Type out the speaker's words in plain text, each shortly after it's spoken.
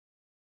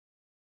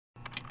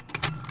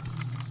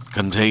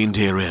Contained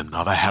herein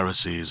are the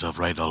heresies of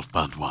Radolf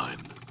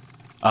Burntwine,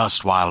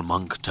 erstwhile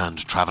monk turned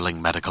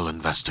traveling medical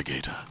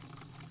investigator.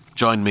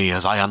 Join me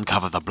as I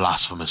uncover the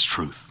blasphemous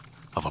truth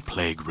of a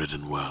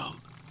plague-ridden world,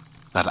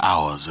 that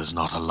ours is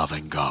not a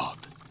loving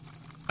God,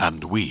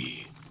 and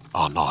we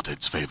are not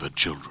its favored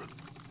children.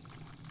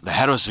 The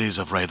heresies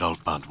of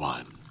Radolf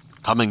Burntwine,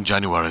 coming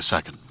January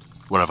 2nd,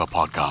 wherever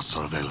podcasts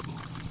are available.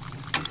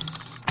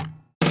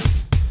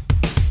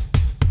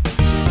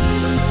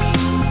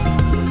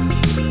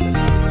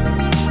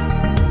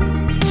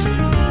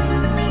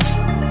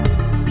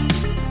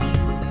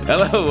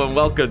 Hello and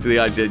welcome to the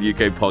IGN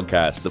UK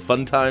Podcast, the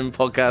fun time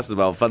podcast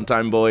about fun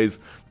time boys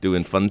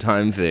doing fun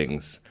time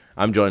things.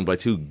 I'm joined by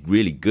two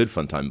really good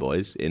fun time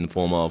boys in the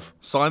form of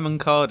Simon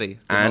Cardy.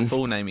 And my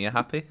full name. Are you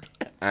happy?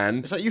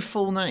 And Is that your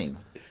full name?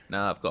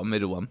 No, I've got a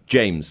middle one.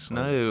 James.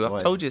 No, I've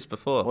What told you this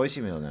before. What is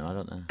your middle name? I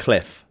don't know.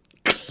 Cliff.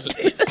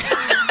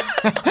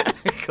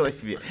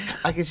 Cliff.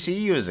 I can see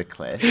you as a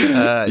Cliff.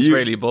 It's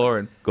really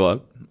boring. Go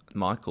on.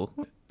 Michael.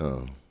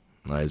 Oh,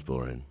 that is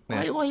boring.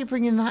 Why are you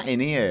bringing that in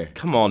here?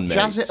 Come on, mate.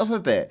 Jazz it up a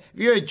bit.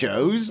 You're a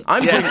Joe's.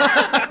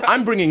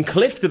 I'm bringing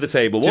Cliff to the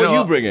table. What are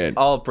you bringing?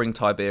 I'll bring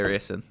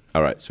Tiberius in.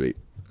 All right, sweet.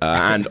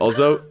 And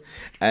also,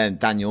 And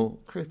Daniel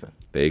Krupa.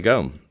 there you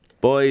go.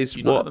 Boys,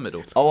 You not what? have the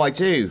middle. Oh, I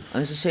do.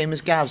 And it's the same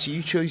as Gav, so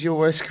you chose your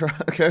words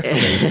carefully.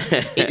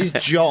 It is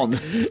John.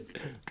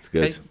 It's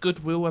good. Okay,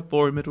 good. We'll have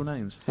boring middle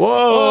names.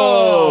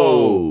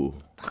 Whoa!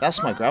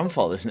 That's my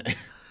grandfather's name.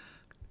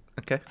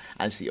 Okay.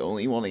 And it's the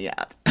only one he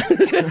had.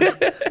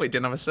 Wait,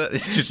 didn't have a set.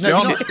 It's just No,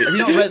 John. have you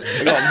not read...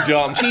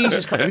 John.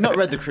 Jesus Christ, have you not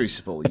read The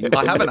Crucible?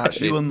 I haven't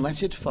actually. You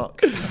unlettered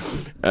fuck.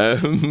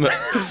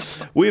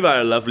 We've had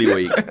a lovely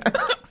week.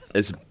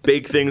 There's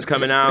big things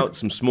coming out,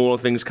 some smaller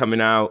things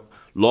coming out,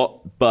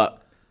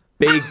 but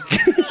big.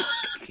 Do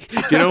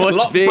you know what's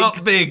Lot big?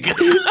 but big.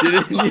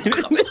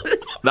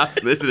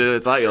 That's listen to the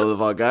title of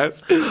the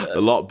podcast.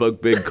 The Lot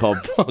Bug Big Cob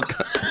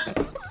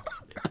podcast.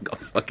 I got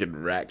fucking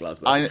wrecked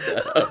last night.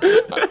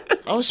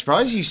 I was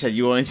surprised you said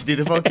you wanted to do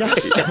the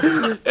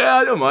podcast. Yeah,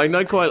 I don't mind.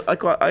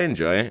 I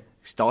enjoy it.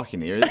 It's dark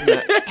in here, isn't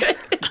it?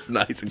 It's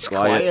nice and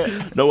quiet.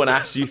 quiet. No one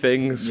asks you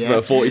things Yeah.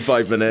 for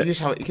 45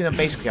 minutes. You can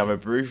basically have a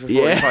brew for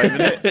 45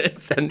 minutes.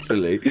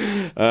 essentially.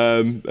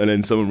 And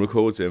then someone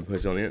records it and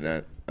puts it on the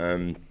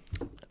internet.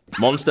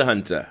 Monster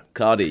Hunter,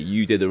 Cardi,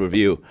 you did the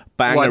review.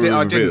 Banger I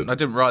review.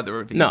 didn't write the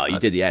review. No, you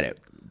did the edit.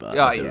 But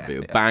Yeah, I did the yeah,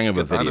 review. yeah. Bang of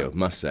a It's good video, fun.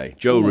 must say.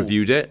 Joe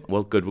reviewed it.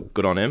 Well,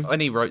 good on him.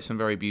 And he wrote some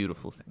very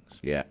beautiful things.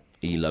 Yeah,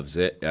 he loves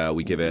it.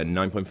 We give it a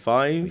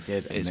 9.5. We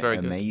did. It's very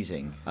good.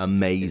 amazing.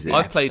 Amazing.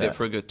 I've played it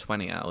for a good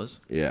 20 hours.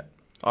 Yeah,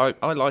 I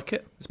like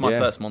it. It's my Yeah.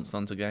 first Monster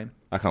Hunter game.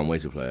 I can't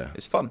wait to play it.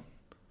 It's fun.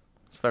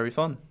 It's very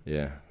fun.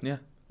 Yeah, Yeah.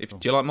 Do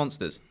you like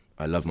monsters?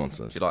 I love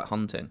monsters. Do you like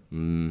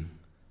hunting?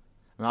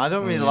 I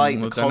don't really like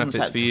I the don't know if it's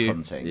concept for you. of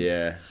hunting.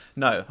 Yeah.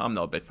 No, I'm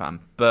not a big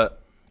fan.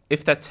 But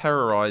if they're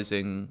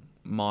terrorizing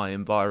my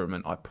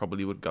environment, I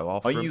probably would go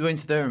after Are them. you going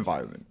to their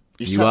environment?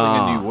 You're You settling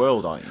are. a new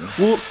world, aren't you?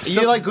 Well,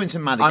 You're like going to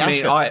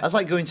Madagascar. I mean, That's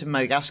like going to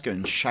Madagascar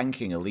and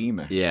shanking a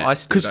lemur. Yeah. I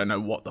still don't know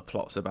what the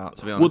plot's about,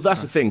 to be honest. Well,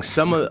 that's the thing.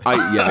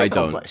 I don't.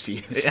 Complex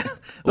views.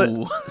 But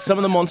Ooh. some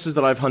of the monsters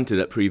that I've hunted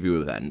at preview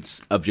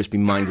events have just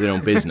been minding their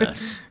own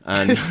business.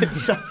 And It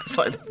sounds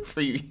like the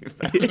preview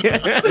event.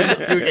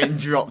 You're getting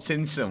dropped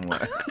in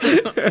somewhere.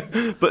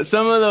 but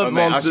some of the Oh,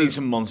 mate, I've monsters, seen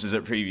some monsters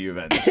at preview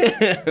events.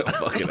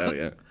 fucking hell,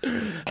 yeah.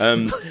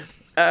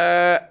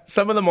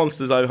 Some of the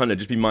monsters I've hunted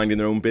just been minding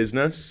their own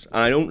business,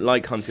 and I don't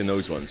like hunting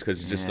those ones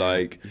because it's just Yeah.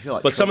 like. You feel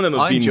like But some of them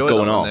have I been enjoy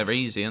going them. off. They're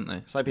easy, aren't they?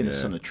 It's like being the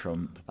son of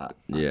Trump. That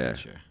Yeah,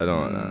 picture. I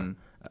don't like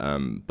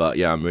that. But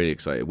yeah, I'm really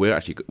excited.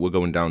 We're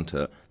going down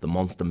to the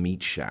Monster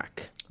Meat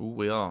Shack, Ooh,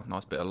 we are.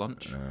 Nice bit of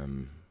lunch.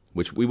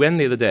 which we went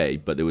the other day,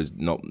 but there was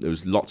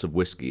lots of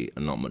whiskey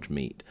and not much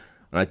meat.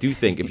 And I do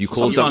think if you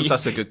call Sometimes something,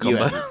 that's a good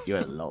combo. You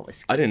had a lot of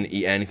whiskey. I didn't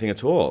eat anything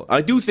at all.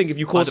 I do think if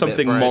you call I had a bit of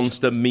something bread.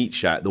 Monster Meat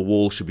Shack, the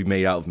wall should be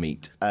made out of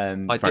meat. I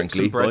dipped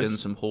frankly, some bread boys. and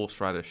some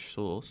horseradish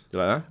sauce. Do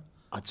you like that?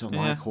 I don't Yeah.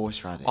 like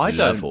horseradish. I love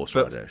don't,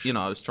 horseradish. but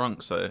I was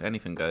drunk, so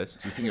anything goes.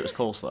 Do you think it was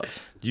coleslaw?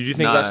 Did you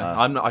think No, that's?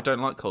 I'm not, I don't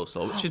like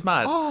coleslaw, which is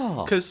mad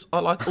Oh. because I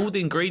like all the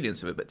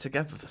ingredients of it, but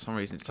together for some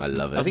reason it just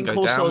love it. I doesn't think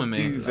go down with coleslaws me.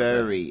 do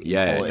vary.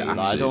 Yeah, in quality. Like, I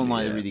don't absolutely,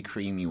 like yeah. the really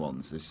creamy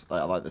ones.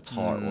 I like the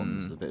tart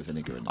ones, with a bit of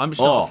vinegar in it. I'm just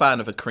not Oh. a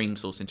fan of a cream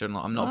sauce in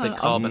general. I'm not a big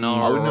I would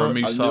carbonara or a I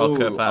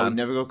moussaka I would fan.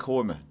 never go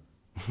korma.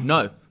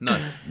 No. No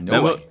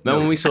Remember, way. remember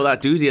when we saw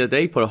that dude the other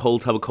day put a whole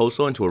tub of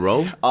coleslaw into a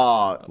roll?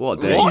 What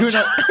a day. You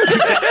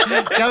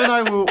and Gav and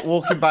I were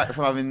walking back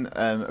from having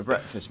a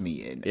breakfast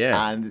meeting,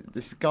 Yeah. and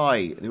this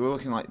guy, they were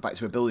walking like back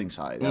to a building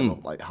site. They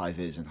had like high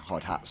vis and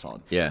hard hats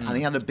on, Yeah. and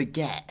he had a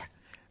baguette,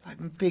 like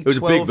a big. It was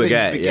a big 12-inch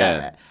baguette,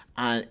 yeah.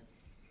 and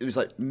it was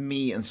like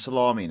meat and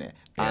salami in it,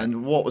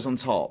 and what was on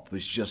top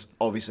was just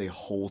obviously a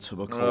whole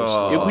tub of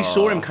coleslaw. Yeah, we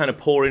saw him kind of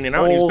pouring it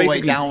out. And he All was the way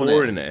basically down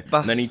pouring it. it,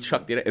 and then he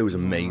chucked it. It was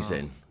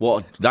amazing.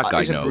 That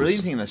guy It's a knows.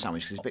 brilliant thing in the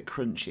sandwich because it's a bit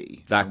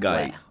crunchy. That and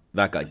guy. wet.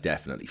 That guy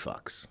definitely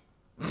fucks.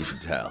 You can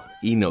tell.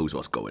 He knows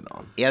what's going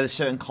on. He had a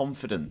certain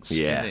confidence.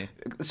 Yeah.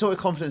 The sort of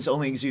confidence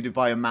only exuded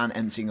by a man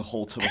emptying a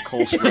whole tub of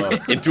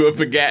coleslaw Into a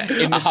baguette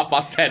at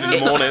 10:30 in the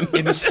morning.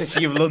 in the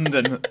city of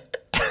London.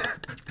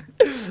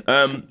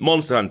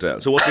 Monster Hunter.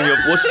 So what's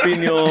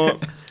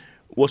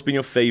been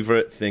your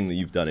favourite thing that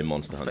you've done in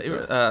Monster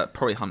Hunter?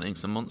 Probably hunting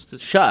some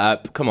monsters. Shut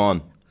up. Come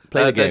on.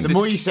 Play the game. there's The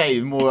more you say,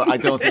 the more I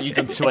don't think you've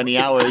done 20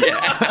 hours.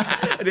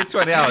 I did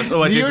 20 hours.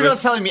 All I did You're not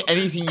was, telling me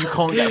anything you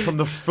can't get from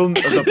the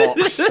front of the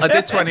box. I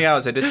did 20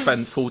 hours. I did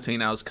spend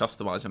 14 hours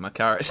customizing my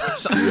character.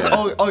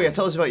 Oh yeah,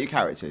 tell us about your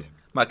character.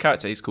 My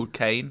character, he's called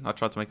Kane. I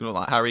tried to make him look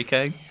like Harry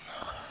Kane.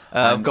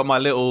 I've got my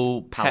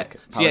little pet.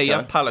 So yeah, you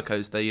have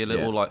palicos. They're your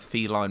little like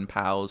feline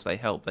pals. They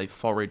help. They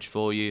forage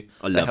for you.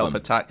 I They love help them.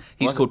 attack.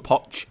 He's called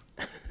Poch.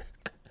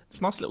 It's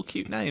a nice little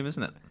cute name,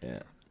 isn't it? Yeah.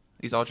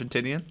 He's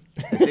Argentinian.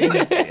 Is he?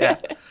 Yeah.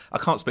 I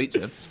can't speak to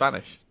him.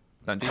 Spanish.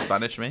 Don't do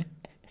Spanish, me.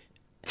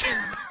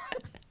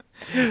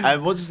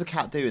 What does the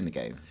cat do in the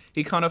game?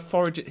 He kind of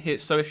forages here.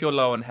 So if you're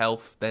low on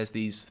health, there's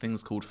these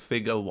things called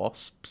vigor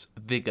wasps.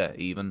 Vigor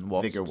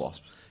wasps. Vigor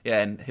wasps.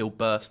 Yeah, and he'll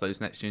burst those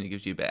next to you and it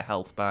gives you a bit of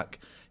health back.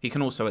 He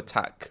can also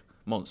attack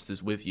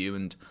monsters with you,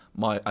 and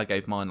I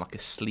gave mine like a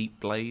sleep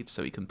blade,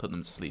 so he can put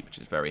them to sleep, which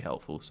is very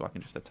helpful, so I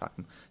can just attack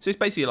them. So it's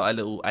basically like a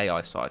little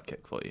AI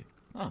sidekick for you.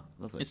 Oh,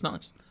 lovely. It's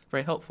nice.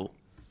 Very helpful.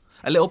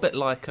 A little bit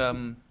like,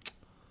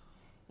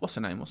 what's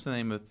her name? What's the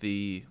name of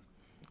the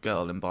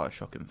girl in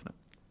Bioshock Infinite?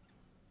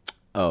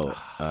 Oh,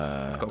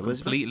 I've got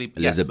Elizabeth? completely...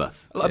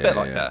 Elizabeth. Yes, a bit Yeah,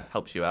 like yeah. her.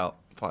 Helps you out.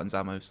 Fighting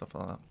Zamo, stuff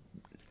like that.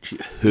 she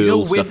You know,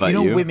 hurls stuff at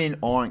you. women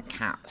aren't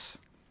cats.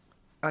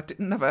 I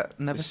never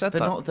said They're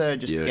that. not there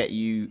just to Yeah. get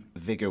you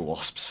vigor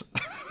wasps.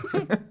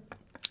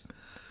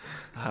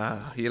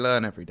 You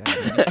learn every day.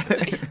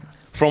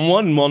 From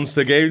one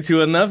monster game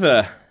to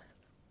another.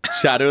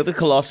 Shadow of the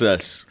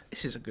Colossus.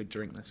 This is a good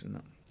drink, this, isn't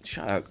it?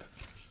 Shut up.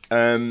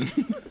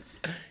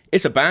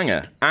 It's a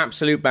banger.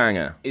 Absolute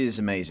banger. It is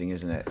amazing,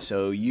 isn't it?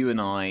 So you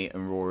and I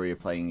and Rory are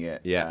playing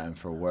it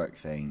for a work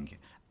thing,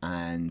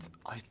 and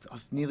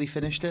I've nearly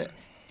finished it.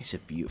 It's a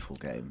beautiful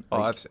game. Oh,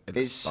 Like, I've seen it.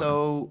 it's It's fun.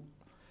 so.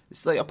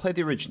 It's like I played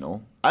the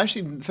original.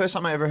 Actually, the first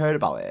time I ever heard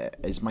about it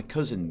is my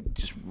cousin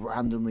just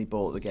randomly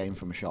bought the game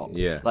from a shop.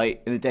 Yeah.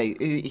 Like in the day,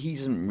 he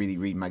doesn't really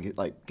read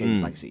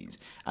games magazines,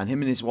 and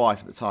him and his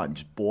wife at the time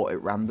just bought it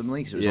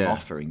randomly because it was on Yeah.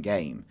 offer in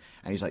game,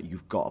 and he's like,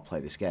 "You've got to play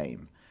this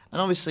game."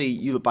 And obviously,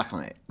 you look back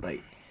on it,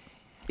 like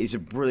it's a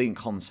brilliant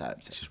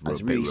concept. It's just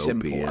really ropey,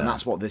 simple, yeah. and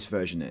that's what this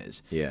version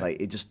is. Yeah. Like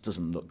it just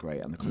doesn't look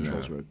great, and the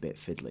controls were a bit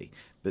fiddly.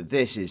 But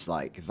this is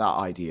like that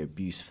idea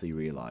beautifully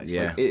realized.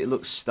 Yeah. Like, it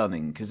looks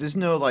stunning because there's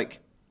no like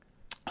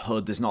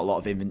HUD. There's not a lot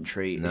of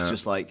inventory. No. It's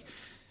just like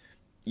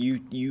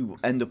you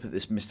end up at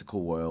this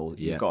mystical world.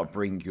 Yeah. You've got to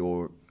bring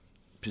your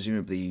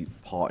presumably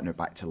partner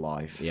back to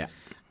life. Yeah.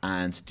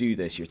 And to do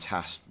this, you're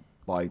tasked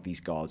by these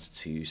gods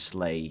to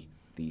slay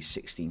these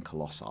 16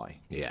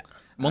 colossi. Yeah.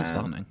 Monster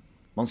hunting.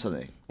 Monster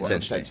Hunter,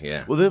 Essentially,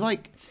 yeah. Well, they're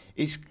like,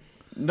 it's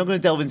I'm not going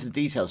to delve into the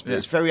details, but Yeah.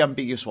 it's very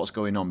ambiguous what's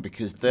going on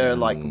because they're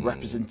like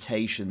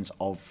representations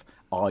of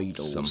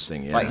idols,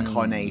 Something, yeah. like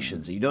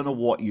incarnations. You don't know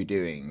what you're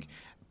doing,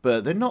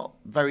 but they're not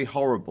very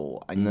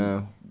horrible. And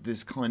No.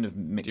 there's kind of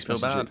mixed feel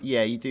messages. bad?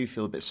 Yeah, you do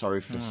feel a bit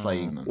sorry for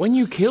slaying them. When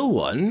you kill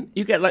one,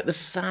 you get like the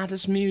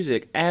saddest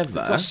music ever.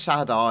 They've got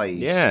sad eyes.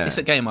 Yeah. It's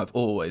a game I've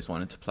always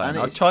wanted to play. And And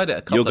I've it's- tried it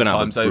a couple You're of gonna have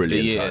a times over the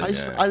brilliant time, years.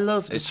 I, yeah. just, I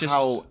love It's just just-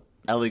 how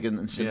elegant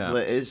and simple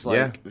Yeah. it is. Like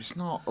Yeah. it's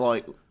not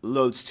like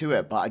loads to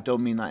it, but I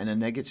don't mean that in a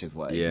negative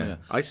way. Yeah.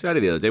 I said it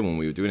the other day when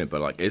we were doing it,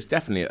 but like it's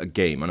definitely a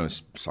game. I know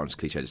it sounds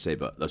cliche to say,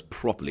 but that's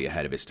properly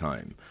ahead of its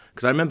time.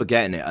 Because I remember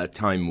getting it at a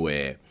time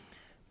where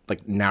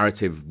like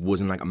narrative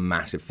wasn't like a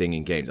massive thing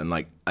in games, and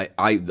like I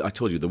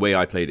told you the way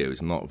I played it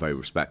was not a very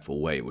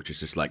respectful way, which is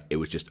just like it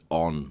was just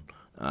on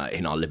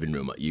in our living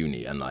room at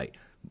uni, and like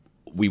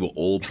we were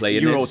all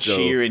playing You're it. all so-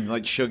 cheering,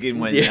 like shugging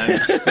when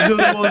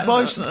another one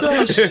bites the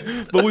dust.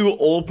 But we were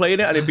all playing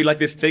it, and it'd be like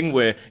this thing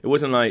where it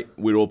wasn't like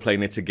we were all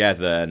playing it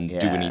together and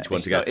doing each one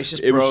it's together. not- it's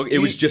just it was, bro, it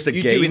was just a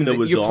you're game doing that the-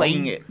 was you're on.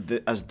 playing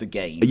it as the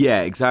game.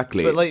 Yeah,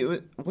 exactly. But like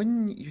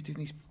when you do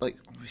these, like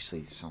obviously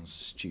it sounds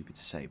stupid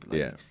to say, but like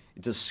Yeah.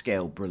 it does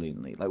scale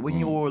brilliantly. Like when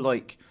you're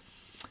like,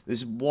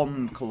 there's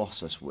one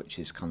Colossus which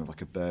is kind of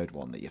like a bird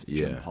one that you have to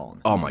jump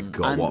on. Oh my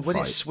god, And what a when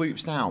fight! it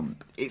swoops down,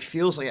 it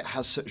feels like it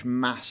has such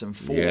mass and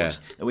force Yeah.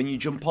 that when you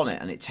jump on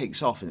it and it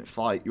takes off and it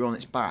flies, you're on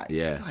its back.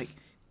 Yeah. Like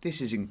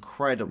this is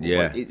incredible.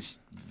 Yeah. Like, it's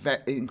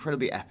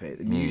incredibly epic.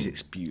 The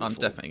music's beautiful. I'm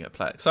definitely going to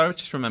play it. So I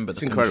just remember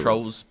the incredible.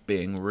 controls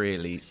being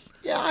really...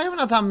 Yeah, I haven't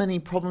had that many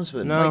problems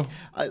with them. No.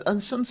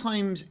 And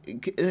sometimes,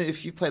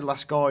 if you play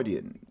Last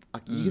Guardian,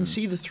 like, you can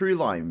see the through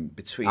line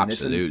between this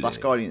Absolutely. and Last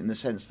Guardian in the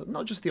sense that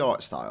not just the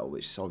art style,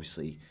 which is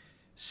obviously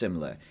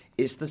similar,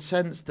 it's the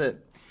sense that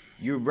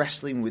you're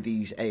wrestling with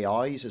these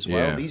AIs as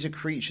well. Yeah. These are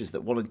creatures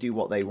that want to do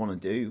what they want to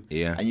do,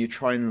 Yeah. and you're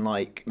trying to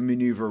like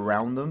maneuver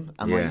around them,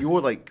 and Yeah. like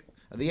you're like.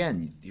 At the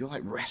end, you're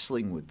like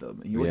wrestling with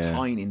them, and you're Yeah.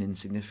 tiny and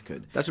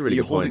insignificant. That's a really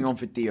You're good holding point. on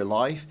for dear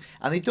life,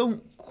 and they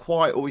don't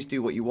quite always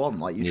do what you want.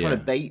 Like you're trying Yeah.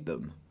 to bait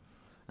them,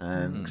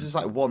 because there's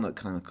like one that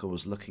kind of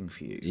was looking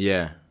for you.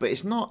 Yeah. But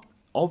it's not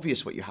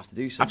obvious what you have to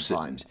do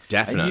sometimes.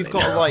 Definitely. And you've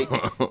got to like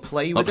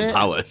play with it.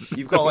 Powers.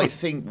 You've got to like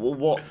think, well,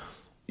 what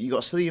you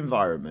got to study the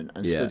environment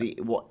and study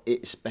what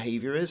its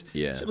behaviour is.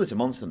 Yeah. Similar to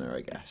Monster Hunter,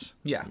 I guess.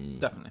 Yeah,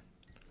 definitely.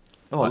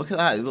 Oh, look at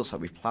that! It looks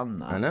like we've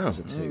planned that. I know. As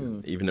a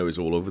two. Even though it's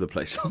all over the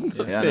place on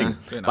the Yeah, thing. I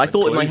know. But I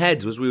thought in my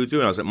head, as we were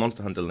doing, I was at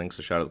Monster Hunter Links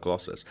to Shadow of the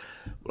Colossus.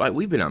 Like,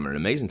 we've been having an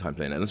amazing time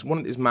playing it. And it's one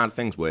of these mad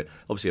things where,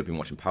 obviously, I've been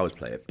watching Powers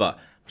play it, but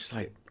I'm just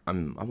like, I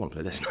want to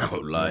play this now.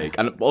 Like,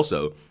 and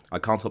also, I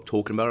can't stop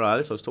talking about it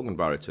either. So I was talking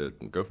about it to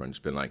my girlfriend,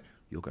 just being like,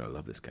 you're going to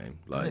love this game.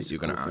 Like, you're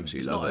going to absolutely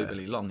It's love not it.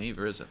 overly long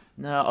either, is it?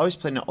 No, I was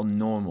playing it on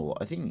normal.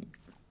 I think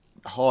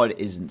hard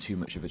isn't too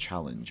much of a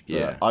challenge, but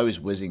Yeah. I was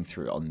whizzing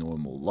through it on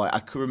normal. Like I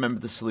could remember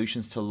the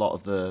solutions to a lot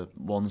of the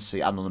ones, so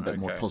you add on a bit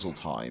more puzzle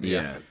time.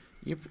 Yeah.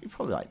 You're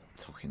probably like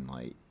talking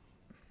like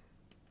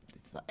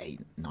it's like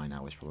 8-9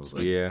 hours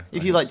probably. Yeah,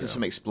 If I you think did so.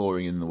 some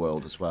exploring in the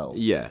world as well.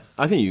 Yeah.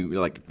 I think you,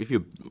 like, if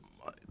you're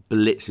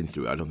blitzing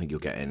through it, I don't think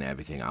you're getting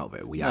everything out of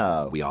it. We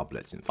are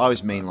blitzing through I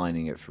was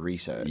mainlining it for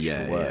research,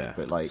 Yeah, for work, yeah.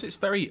 but like So it's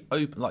very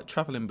open, like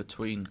traveling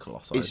between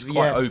Colossi. It's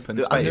quite yeah, open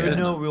and space. there are Isn't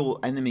no it? real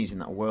enemies in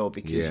that world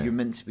because Yeah. you're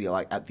meant to be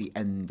like at the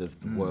end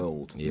of the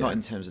world, Yeah. not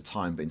in terms of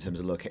time, but in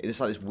terms of location. It's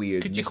like this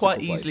weird. Could you mystical quite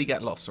place. easily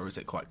get lost, or is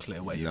it quite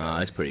clear where you're Nah,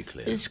 going? it's pretty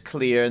clear. It's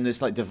clear, and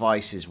there's like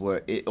devices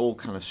where it all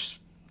kind of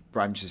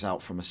branches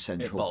out from a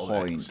central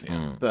bottlenecks, point.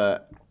 yeah.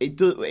 But it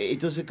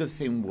does a good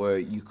thing where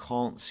you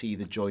can't see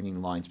the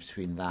joining lines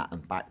between that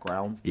and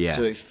background. Yeah.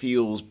 So it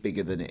feels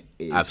bigger than it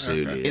is.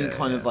 Absolutely, In yeah,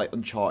 kind of yeah. like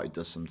Uncharted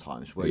does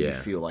sometimes, where you Yeah.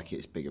 feel like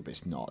it's bigger, but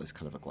it's not. It's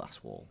kind of a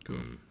glass wall.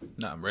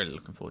 No, I'm really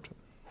looking forward to it.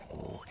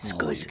 It's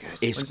good. It's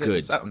When's good.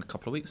 It's out in a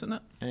couple of weeks, isn't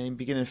it? And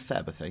beginning of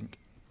Feb, I think.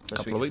 First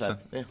Couple of week weeks,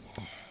 Feb.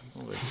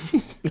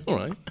 Yeah. All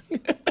right.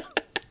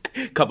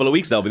 Couple of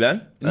weeks they'll be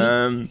then.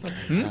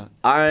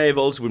 I've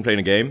also been playing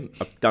a game.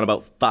 I've done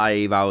about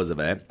 5 hours of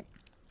it.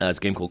 It's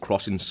a game called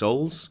Crossing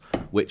Souls,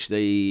 which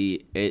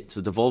it's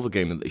a Devolver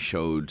game that they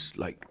showed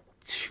like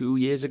 2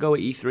 years ago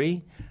at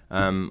E3,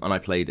 and I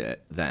played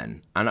it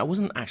then. And I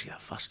wasn't actually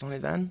that fussed on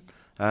it then.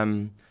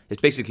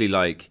 It's basically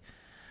like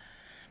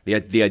the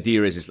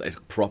idea is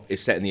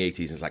it's set in the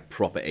 80s. It's like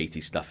proper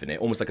 80s stuff in it,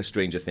 almost like a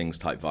Stranger Things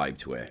type vibe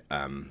to it.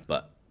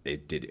 But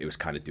it was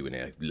kind of doing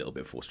it a little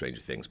bit before Stranger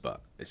Things,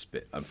 but it's a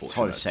bit unfortunate. It's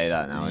hard to say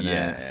that now, isn't it?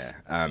 Yeah.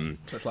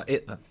 So it's like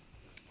it then.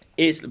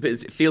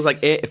 It feels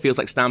like it. It feels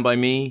like Stand By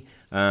Me.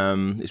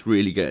 It's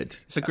really good.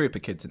 It's a group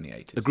of kids in the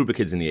 80s. A group of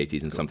kids in the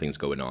 80s and something's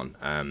going on.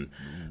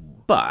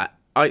 But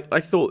I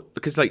thought,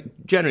 because like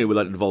generally with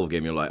like a Devolver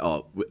game, you're like,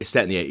 oh, it's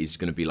set in the 80s, it's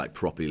going to be like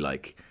properly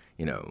like,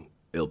 you know,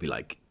 it'll be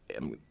like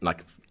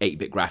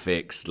 8-bit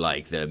graphics,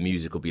 like the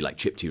music will be like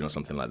chiptune or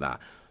something like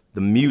that. The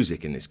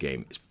music in this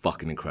game is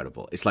fucking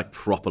incredible. It's like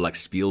proper like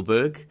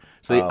Spielberg.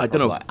 So I don't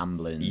know. Like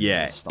Amblin.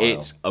 Yeah, style.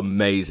 it's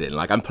amazing.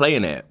 Like I'm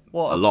playing it a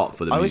lot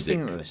for the I music. was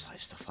thinking that there's like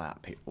stuff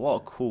like that. What a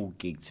cool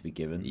gig to be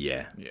given.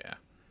 Yeah. Yeah.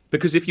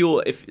 Because if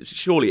you're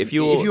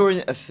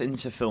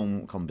into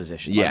film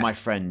composition, Yeah. like my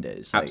friend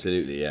is, like,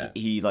 Absolutely, yeah.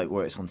 he like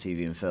works on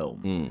TV and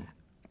film.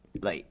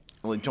 Like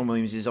John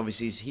Williams is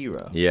obviously his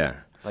hero. Yeah.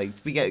 Like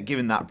to be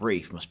given that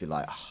brief must be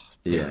like,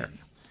 Yeah.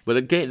 Well,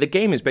 the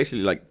game is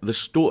basically like the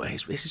story.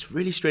 It's this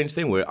really strange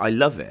thing where I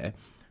love it.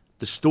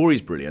 The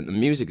story's brilliant. The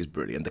music is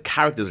brilliant. The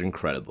characters are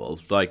incredible.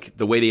 Like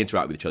the way they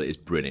interact with each other is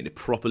brilliant. It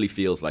properly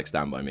feels like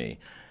Stand By Me.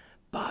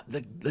 But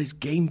there's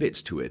game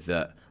bits to it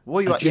that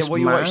what are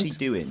you actually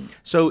doing?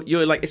 So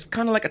you're like, it's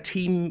kind of like a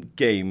team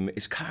game.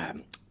 It's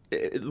kind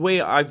of, the way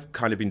I've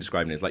kind of been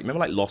describing it is like, remember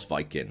like Lost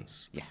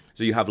Vikings? Yeah.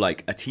 So you have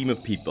like a team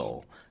of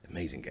people.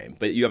 Amazing game,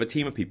 but you have a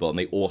team of people and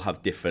they all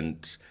have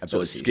different sort of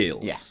Abilities.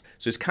 skills. Yeah.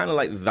 So it's kind of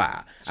like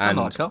that. It's kind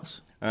of like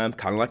us. Kind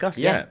of like us,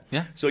 Yeah. yeah.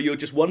 Yeah. So you're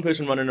just one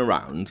person running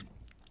around,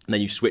 and then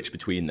you switch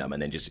between them,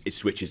 and then just it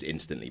switches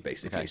instantly,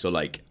 basically. Okay. So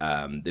like,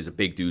 there's a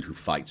big dude who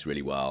fights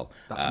really well.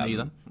 That's me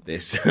then.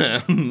 There's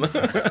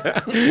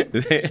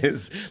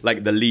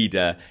like the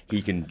leader,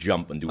 he can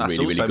jump and do That's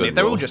really, also really me. good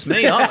They're all rolls. just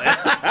me,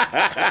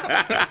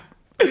 aren't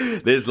they?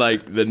 There's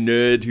like the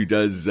nerd who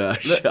does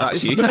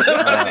That's you.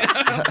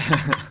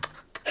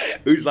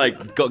 who's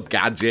like got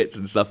gadgets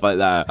and stuff like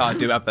that. I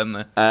do have them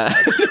there.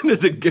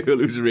 There's a girl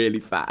who's really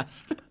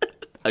fast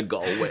and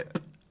got a whip.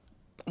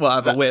 Well, I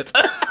have a whip.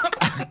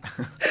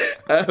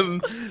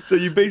 So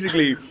you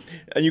basically,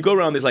 and you go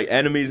around, there's like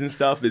enemies and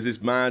stuff. There's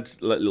this mad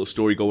like, little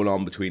story going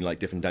on between like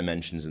different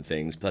dimensions and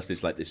things. Plus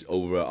there's like this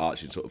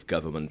overarching sort of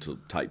governmental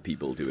type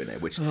people doing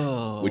it, which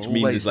means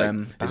always it's like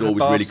them. there's Bad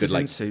always really bastards good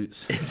like in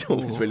suits. it's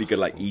always really good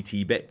like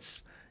ET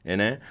bits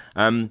in it.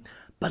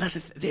 But that's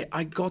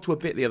I got to a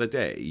bit the other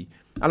day,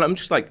 and I'm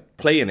just like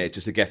playing it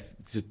just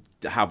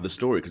to have the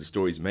story because the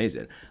story's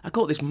amazing. I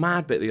got this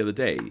mad bit the other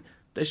day.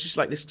 There's just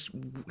like this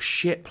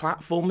shit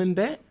platforming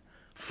bit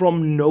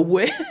from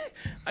nowhere,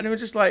 and it was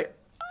just like,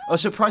 I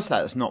was surprised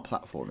that it's not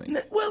platforming.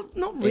 well,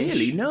 not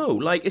really. Ish. No,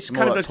 like it's More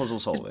kind of like puzzle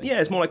solving.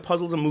 Yeah, it's more like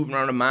puzzles and moving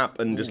around a map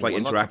and just like I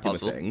like a interacting with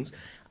puzzle. things.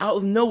 Out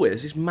of nowhere,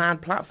 there's this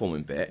mad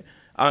platforming bit.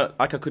 Like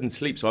I couldn't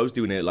sleep, so I was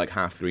doing it at like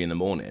 3:30 in the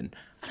morning,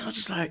 and I was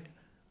just like,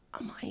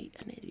 am I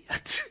an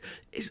idiot?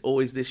 It's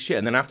always this shit.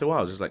 And then after a while,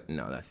 I was just like,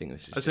 no, I think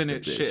this is As just in a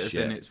it's bit shit, of as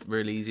in it's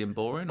really easy and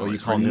boring? Or you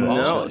it's can't really do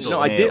it. hard? No,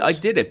 I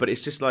did it, but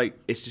it's just like,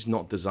 it's just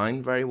not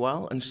designed very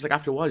well. And just like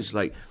after a while, it's just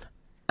like,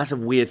 that's a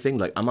weird thing.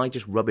 Like, am I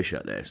just rubbish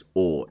at this,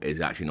 or is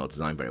it actually not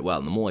designed very well?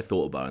 And the more I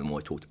thought about it, the more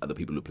I talked to other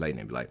people who played it,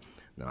 they'd be like,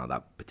 no,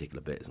 that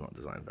particular bit is not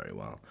designed very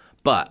well.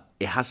 But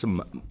it has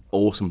some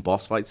awesome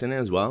boss fights in it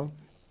as well.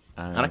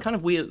 And I kind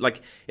of weird,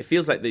 like, it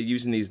feels like they're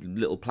using these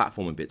little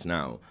platforming bits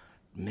now,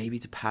 maybe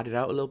to pad it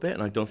out a little bit,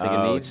 and I don't think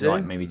it needs it.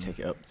 Like maybe take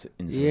it up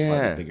into a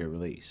slightly bigger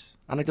release.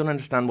 And I don't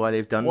understand why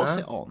they've done What's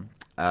that. it on?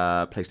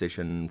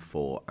 PlayStation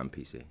 4 and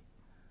PC.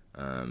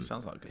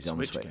 Sounds like a good on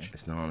the Switch Switch. game.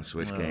 It's not on a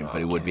Switch game,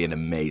 but it would be an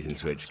amazing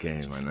Switch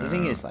game. I know. The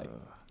thing is, like,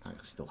 that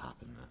could still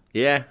happen though.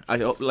 Yeah,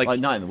 Like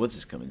Night in the Woods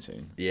is coming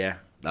soon. Yeah,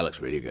 that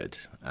looks really good.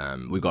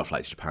 We've got a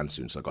flight to Japan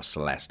soon, so I've got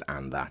Celeste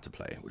and that to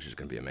play, which is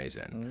going to be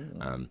amazing.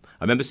 I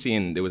remember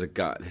seeing there was a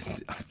guy.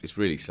 It's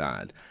really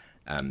sad.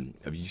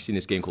 Have you seen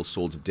this game called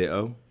Swords of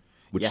Ditto?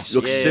 Which Yes,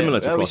 looks yeah, similar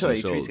yeah. to Oh, we Crossing saw it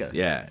 3 Swords. weeks ago.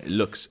 Yeah, it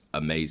looks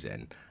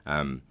amazing.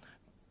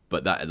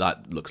 But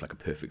that looks like a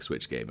perfect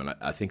Switch game, and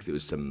I think there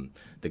was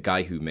the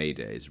guy who made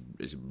it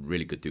is a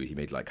really good dude. He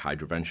made like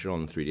Hydra Venture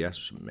on the 3DS, which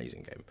is an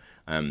amazing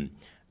game.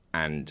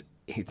 And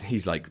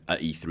he's like at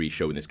E3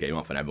 showing this game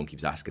off, and everyone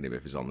keeps asking him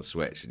if it's on the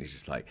Switch, and he's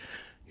just like,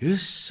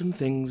 here's some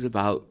things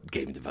about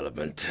game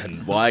development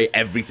and why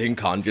everything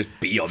can't just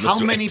be on the Switch.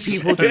 How many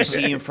people do you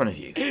see in front of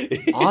you?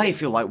 I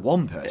feel like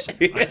one person.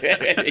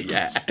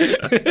 Yeah.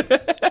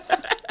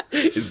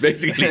 It's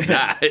basically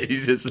that.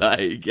 He's just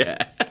like,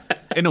 yeah.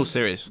 In all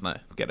seriousness, no,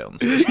 get it on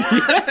the Switch.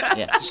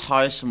 Yeah, just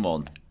hire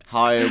someone.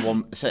 Hire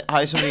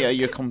somebody at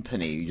your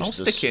company. Who Let's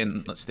stick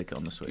it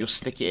on the Switch. You'll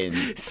stick it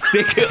in.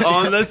 Stick it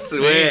on the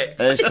Switch.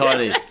 There's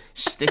Cardi.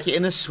 Stick it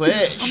in the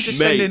Switch. I'm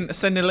just Mate.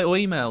 sending a little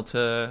email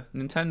to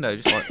Nintendo,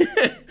 just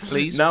like,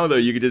 please. Now, though,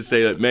 you could just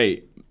say, like,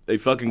 mate, they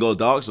fucking got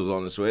Dark Souls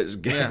on the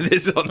Switch. Get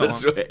this on the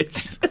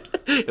Switch.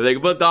 If they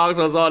can put Dark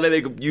Souls on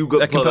it, you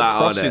could put that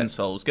on Crossing it.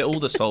 Souls. Get all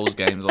the Souls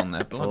games on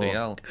there. Bloody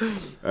hell.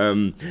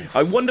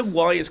 I wonder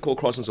why it's called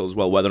Crossing Souls as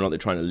well, whether or not they're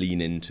trying to lean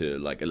into,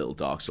 like, a little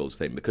Dark Souls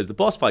thing, because the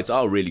boss fights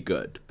are really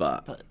good,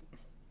 but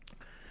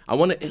I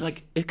wonder,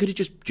 like, it could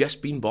have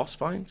just been boss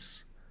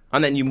fights,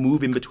 and then you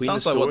move in between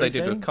Sounds the like story what they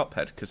did thing. with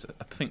Cuphead, because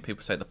I think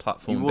people say the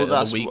platform Well, bit of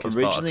that's the weakest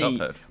part of originally.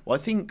 Cuphead. Well,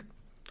 I think.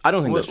 I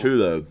don't think that's true,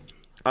 though.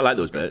 I like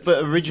those bits.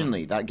 But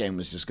originally, that game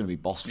was just going to be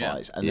boss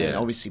fights, and then Yeah.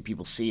 obviously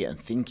people see it and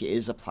think it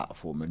is a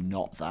platformer,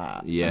 not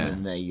that. Yeah. And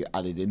then they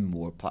added in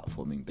more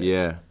platforming bits.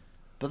 Yeah.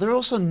 But they're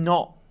also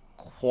not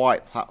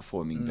quite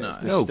platforming bits.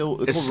 They're No, still,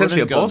 they're it's called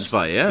essentially run and a boss guns.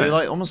 fight, yeah. They're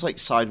like almost like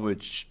sideways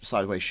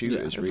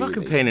shooters, It's a really.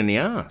 fucking pain in the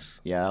ass.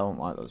 Yeah, I don't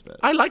like those bits.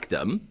 I like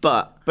them,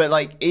 but But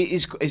like,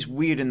 it's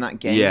weird in that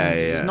game. Yeah,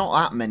 'cause yeah. There's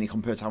not that many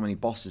compared to how many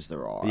bosses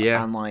there are.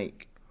 Yeah. And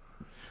like,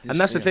 and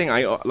that's the thing.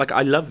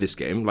 I love this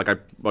game. Like, I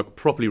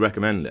properly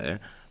recommend it,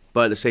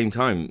 but at the same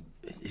time,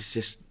 it's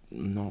just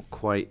not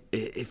quite.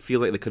 It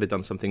feels like they could have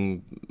done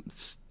something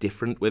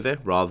different with it,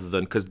 rather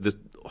than because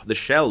the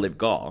shell they've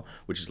got,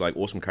 which is like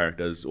awesome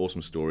characters,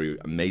 awesome story,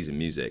 amazing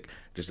music,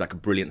 just like a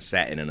brilliant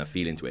setting and a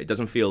feeling to it. It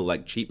doesn't feel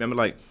like cheap. Remember,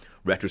 like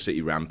Retro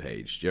City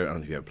Rampage? I don't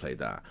know if you ever played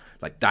that.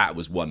 Like, that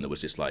was one that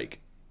was just like,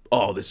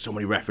 oh, there's so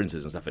many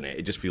references and stuff in it.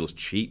 It just feels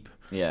cheap.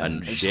 Yeah,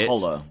 and it's shit.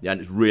 hollow. Yeah, and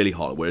it's really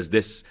hollow. Whereas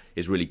this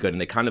is really good, and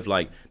they kind of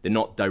like, they're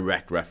not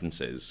direct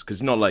references, because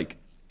it's not like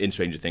in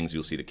Stranger Things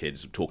you'll see the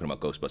kids talking about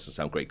Ghostbusters,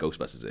 how great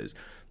Ghostbusters is.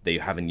 They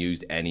haven't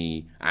used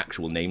any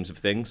actual names of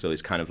things, so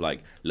it's kind of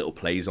like little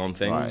plays on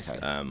things,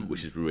 Right, okay.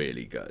 which is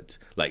really good.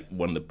 Like,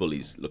 one of the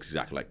bullies looks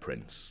exactly like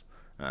Prince.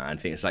 And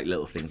I think it's like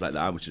little things like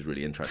that, which is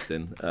really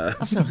interesting.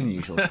 That's an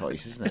unusual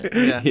choice, isn't it?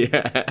 Yeah.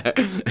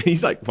 Yeah,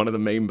 he's like one of the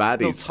main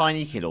Little baddies.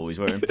 tiny kid always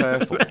wearing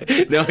purple.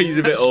 No, he's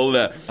a bit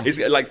older. He's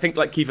like, think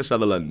like Kiefer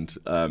Sutherland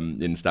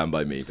in Stand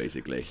By Me,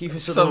 basically. Kiefer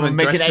Someone Sutherland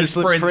make an dressed as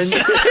excellent Prince.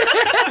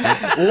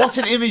 prince. What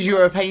an image you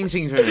are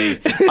painting for me.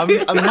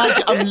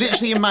 I'm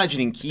literally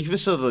imagining Kiefer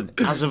Sutherland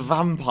as a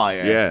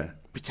vampire. Yeah.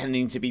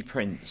 Pretending to be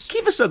Prince.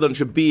 Kiefer Sutherland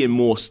should be in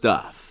more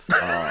stuff.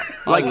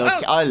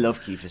 I love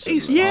Kiefer Sutherland.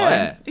 He's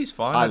Yeah. He's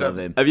fine. I love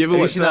him. Have you ever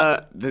watched seen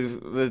that?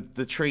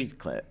 the tree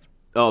clip?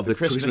 Oh, the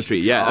Christmas tree.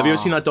 Yeah. Have you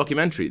ever seen that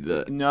documentary?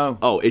 No.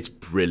 Oh, it's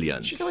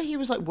brilliant. Do you know he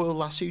was like world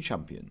lasso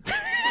champion?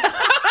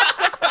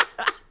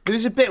 There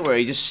was a bit where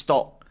he just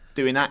stopped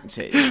doing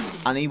acting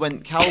and he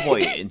went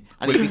cowboying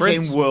and he became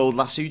Prince. world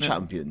lasso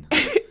champion.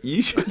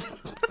 You should.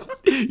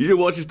 You should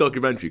watch this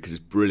documentary because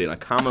it's brilliant. I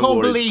can't I remember can't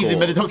what it's believe they called.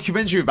 made a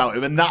documentary about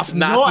him and that's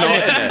not not in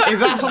it. If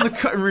that's on the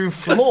cutting room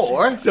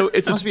floor, So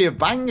it's it must be a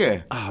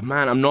banger. Oh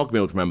man, I'm not going to be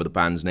able to remember the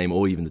band's name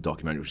or even the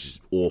documentary, which is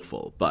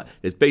awful. But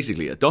it's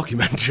basically a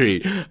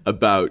documentary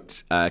about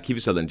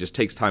Kiefer Sutherland just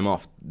takes time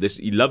off.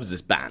 He loves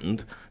this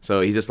band, so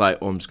he's just like,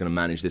 oh, I'm just going to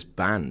manage this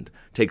band.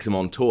 Takes him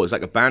on tour. It's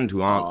like a band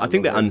who aren't. I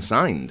think they're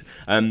unsigned.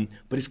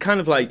 But it's kind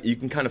of like you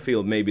can kind of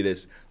feel maybe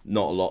there's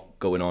not a lot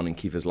going on in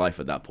Kiefer's life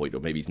at that point, or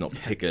maybe he's not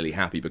particularly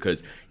happy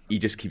because he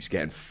just keeps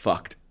getting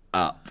fucked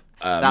up.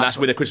 That's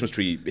with the Christmas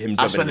tree.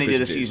 That's when they did a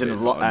Christmas tree season is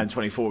of a bit fun. Lockdown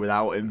 24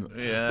 without him.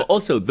 Yeah. But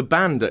also the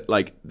band,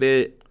 like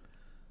they're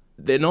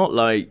not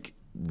like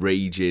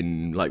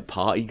raging like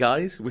party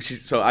guys, which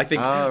is so I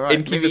think right.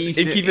 in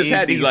Kiefer's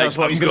head he's like, that's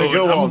what I'm he's gonna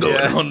going go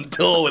on. on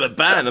tour with a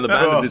band, and the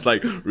band is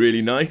like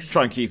really nice.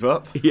 Try and keep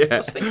up. Yeah, I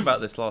was thinking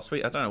about this last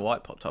week. I don't know why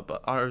it popped up,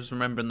 but I was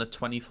remembering the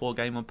 24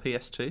 game on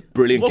PS2.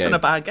 Brilliant. It wasn't game. a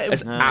bad game. It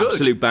was It's good.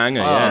 absolute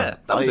banger. Yeah,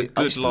 that was a I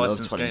good used to love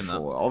licensed game. That.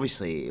 24.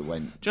 Obviously, it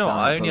went. Do you know what?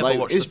 down, I only but, ever like,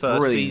 watched it the was first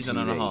brilliant season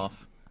and a TV.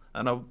 half,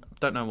 and I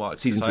don't know why.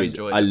 Season I 3.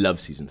 enjoyed I it. love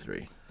season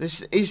 3.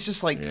 It's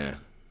just like. Yeah.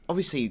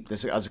 Obviously,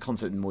 as a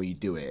concept, the more you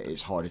do it,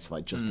 it's harder to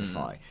like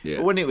justify. Yeah.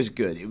 But when it was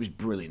good, it was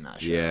brilliant.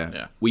 That show.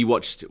 Yeah.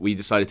 We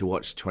decided to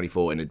watch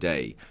 24 in a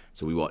day,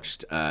 so we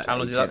watched. How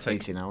long did that take?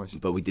 18 hours.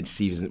 But we did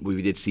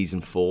season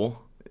 4.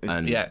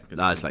 And Yeah.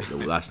 that's like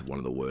that's one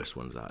of the worst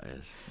ones. That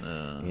is.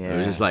 Yeah. It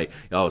was just like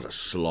it was a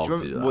slog. Do you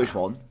to do remember that. which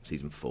one?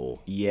 Season 4.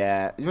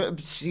 Yeah,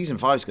 season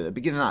 5's good. At the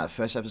beginning of that, the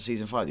first episode of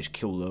season 5, they just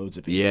kill loads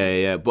of people.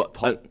 Yeah. But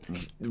the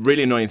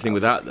really annoying thing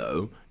with that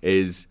though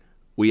is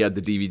we had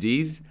the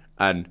DVDs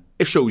and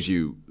it shows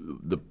you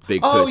the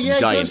big Oh, person yeah,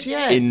 it dying does,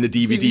 yeah. in the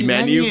DVD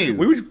menu.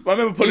 menu. I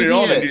remember putting it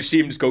on and you Idiots. see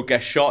him just go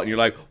get shot and you're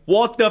like,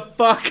 what the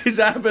fuck is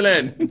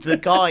happening? The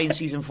guy in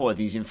season 4, if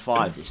he's in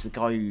 5, it's the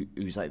guy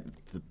who's like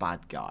the bad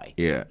guy.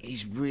 Yeah.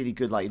 He's really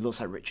good. Like, he looks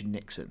like Richard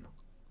Nixon.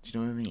 Do you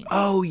know what I mean?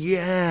 Oh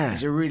yeah.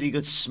 He's a really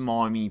good,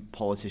 smarmy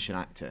politician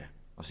actor.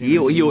 I've seen him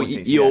in a few more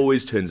things, He yeah.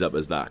 always turns up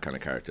as that kind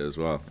of character as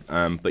well.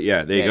 But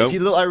yeah, there you Yeah, go. if you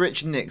look like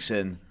Richard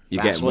Nixon, You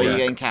that's get what more. you're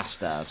getting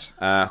cast as.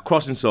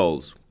 Crossing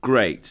Souls,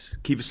 great.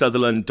 Kiefer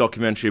Sutherland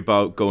documentary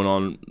about going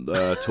on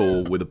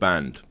tour with a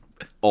band,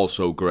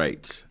 also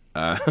great.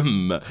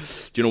 Do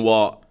you know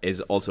what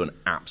is also an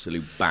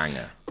absolute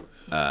banger?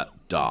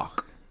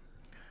 Dark.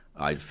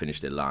 I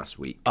finished it last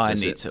week. I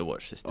Is need it- to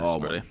watch this. Oh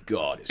Desperately. my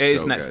god, it's It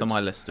is so next good. on my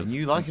list of. And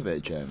you like a bit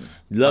of German.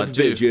 Love I a bit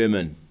do. of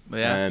German.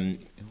 Yeah.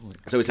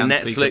 So it's a Can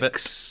speak a bit.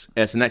 Netflix.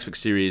 It's a Netflix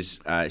series.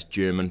 It's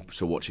German,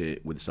 so watch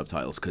it with the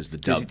subtitles because the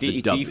dub. It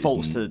the dub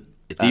defaults is, to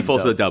it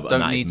defaults to the dub. and Don't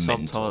that need is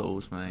mental.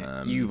 subtitles,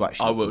 mate. You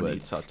actually I will would.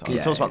 need subtitles. Because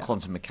it talks Yeah, about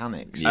quantum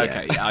mechanics. Yeah.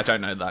 Okay, yeah, I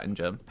don't know that in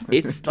German.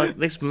 It's like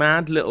this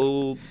mad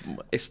little.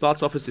 It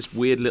starts off as this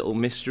weird little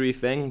mystery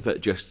thing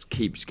that just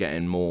keeps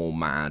getting more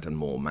mad,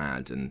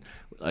 and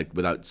like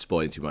without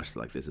spoiling too much,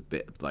 like there's a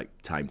bit of like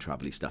time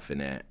travel-y stuff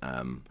in it,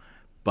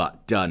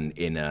 but done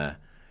in a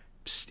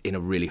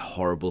really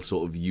horrible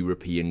sort of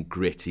European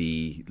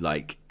gritty,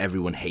 like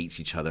everyone hates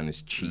each other and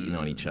is cheating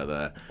on each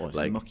other. Oh, it's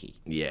like mucky.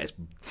 Yeah,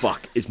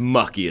 it's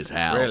mucky as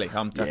hell. Really?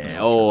 I'm definitely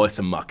yeah. watching Oh, it's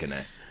a muck in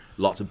it.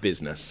 Lots of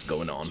business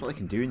going on. That's what they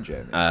can do in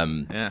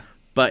German. Yeah.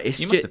 But it's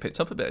You just must have picked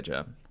up a bit of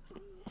German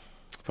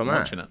from from that.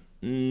 watching it.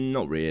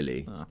 Not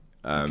really.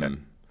 okay.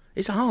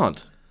 It's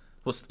hard.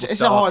 What's it's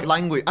dark? a hard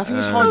language. I think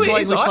it's hard No, to it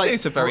like. is. I think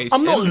it's a very.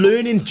 I'm not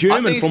learning German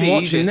I think it's from the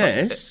watching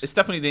easiest- this. It's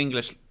definitely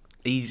the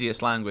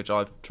easiest language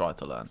I've tried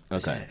to learn.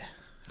 Okay.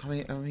 How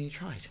many you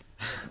tried?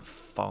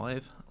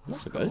 5.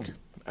 That's good.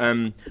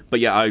 But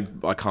yeah,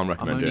 I can't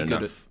recommend only it good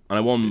enough. And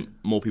I want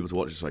more people to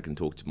watch it so I can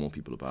talk to more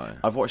people about it.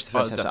 I've watched the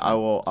first episode.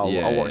 definitely. I'll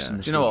Yeah, watch yeah. them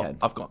this Do you know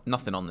weekend. what? I've got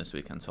nothing on this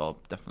weekend, so I'll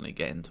definitely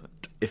get into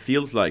it. It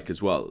feels like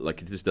as well,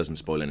 like this doesn't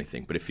spoil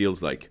anything, but it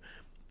feels like,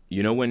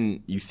 you know,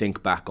 when you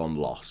think back on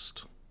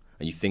Lost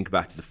and you think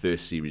back to the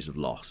first series of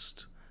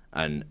Lost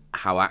and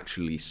how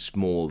actually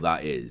small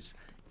that is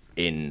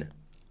in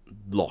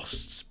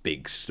Lost's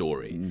big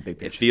story. big It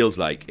picture. feels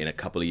like in a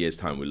couple of years'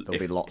 time, There'll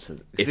be lots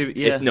of.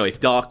 if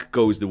Dark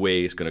goes the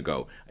way it's going to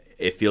go,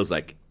 it feels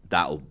like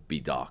that'll be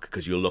Dark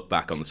because you'll look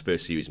back on this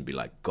first series and be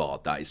like,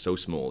 God, that is so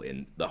small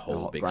in the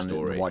whole big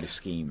story. the wider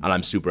scheme. And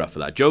I'm super up for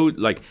that. Joe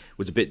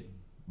was a bit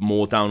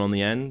more down on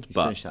the end,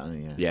 but finished that,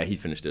 hasn't he? Yeah. he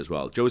finished it as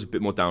well. Joe was a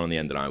bit more down on the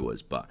end than I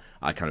was, but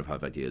I kind of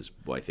have ideas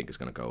what I think is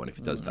going to go, and if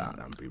it does that,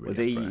 I'd be really. Well,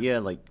 they up for it.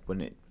 like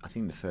when it. I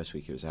think the first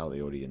week it was out,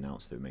 they already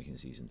announced they were making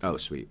season 2. Oh,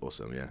 sweet,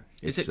 awesome, yeah.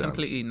 Is It's, it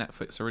completely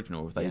Netflix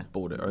original, or have they yeah.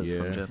 bought it over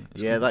Yeah. from Germany?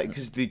 Yeah, like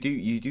because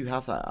you do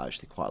have that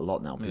actually quite a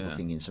lot now. People Yeah.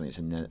 thinking something's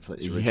a Netflix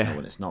original Yeah.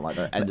 when it's not like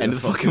the end end of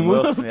the fucking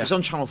world. It's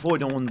on Channel 4.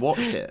 No one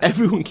watched it.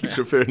 Everyone keeps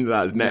referring to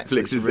that as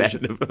Netflix's Netflix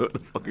end of the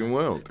fucking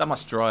world. That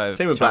must drive.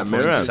 Same with Channel Black 4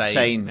 Mirror. insane.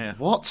 Saying Yeah.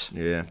 what?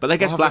 Yeah, but I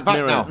guess We'll Black have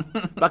it back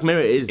Mirror. now. Black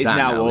Mirror is It's that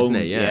now now, owned. isn't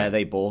it? Yeah.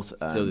 They bought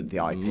so the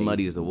IP.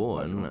 muddy as the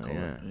water, whatever isn't you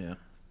it? wanna call Yeah. Yeah.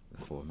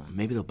 The format.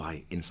 Maybe they'll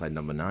buy Inside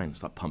Number 9 and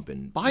start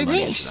pumping. Buy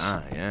money into this?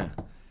 that, yeah.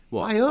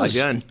 What? Buy us.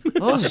 Again.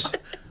 Us.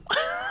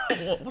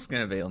 What's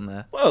going to be on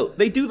there? Well,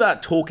 they do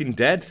that Talking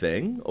Dead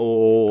thing,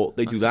 or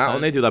they do that, and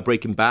suppose. they do that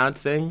Breaking Bad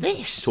thing.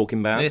 This.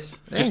 Talking Bad.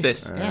 This. Just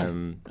this. Yeah.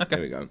 Okay.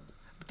 There we go.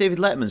 David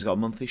Letterman's got a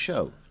monthly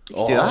show. You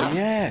can do that.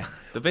 yeah.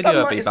 The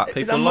video will be is back. is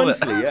People that love it.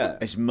 monthly? Yeah.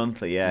 It's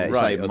monthly, yeah. It's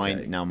Right, like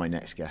okay. my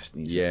next guest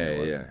needs. Yeah,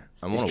 to yeah.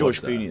 I It's wanna George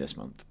watch that. Clooney this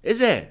month. Is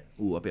it?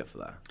 Ooh, I'll be up for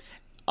that.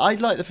 I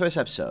like the first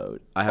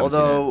episode. I haven't seen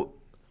although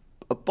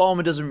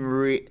Obama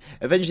doesn't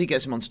eventually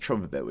gets him onto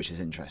Trump a bit, which is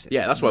interesting.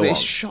 Yeah, that's what I but want.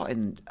 it's shot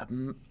in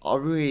a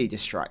really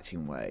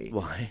distracting way.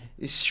 Why?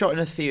 It's shot in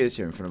a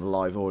theatre in front of a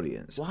live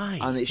audience. Why?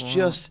 And it's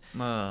just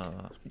No.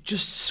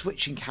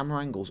 switching camera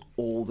angles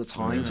all the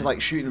time to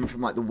like shooting them from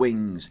like the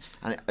wings,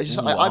 and I'd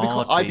be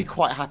arty.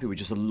 quite happy with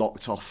just a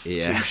locked off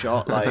Yeah. two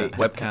shot like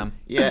Webcam.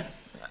 Yeah.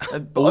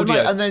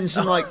 And then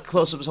some like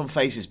close-ups on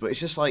faces, but it's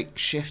just like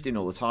shifting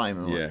all the time.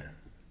 And Yeah.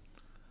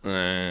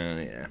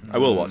 Yeah. I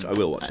will watch it.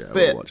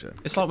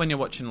 It's like when you're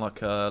watching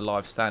like a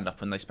live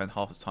stand-up and they spend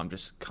half the time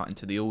just cutting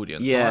to the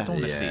audience. Yeah. I don't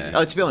want to see it.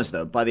 Oh, to be honest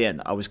though, by the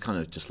end, I was kind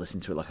of just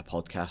listening to it like a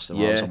podcast. And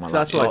I was on my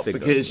that's what I laptop think.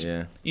 because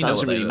Yeah. You that know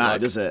doesn't what they really look matter,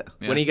 like. does it?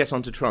 Yeah. When he gets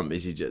onto Trump,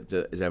 is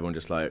everyone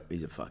just like,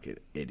 he's a fucking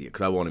idiot?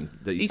 Because I want him.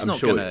 He's I'm not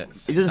sure gonna.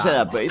 He doesn't say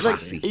that, but he's like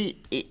classy.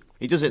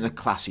 he does it in a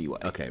classy way.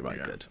 Okay,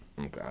 right, good.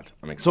 I'm glad.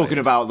 I'm excited. Talking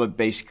about the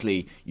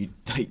basically you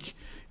like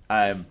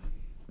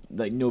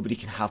nobody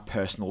can have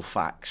personal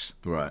facts.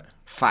 Right.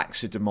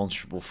 Facts are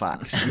demonstrable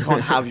facts. You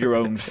can't have your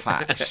own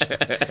facts.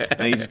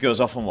 And he just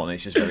goes off on one.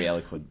 It's just very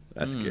eloquent.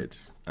 That's good.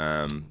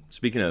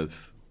 Speaking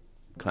of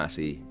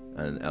classy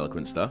and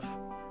eloquent stuff,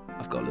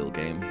 I've got a little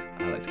game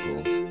I like to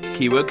call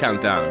Keyword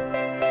Countdown.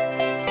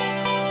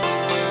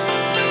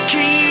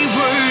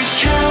 Keyword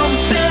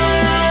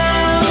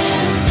countdown.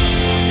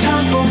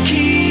 Time for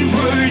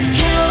keyword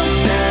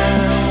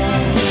countdown.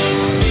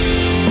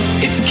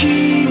 It's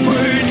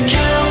keyword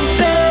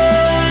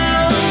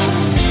countdown.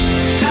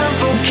 Time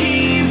for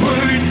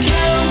keyword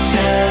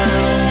countdown.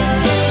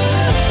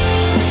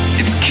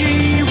 It's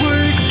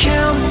keyword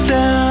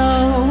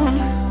countdown.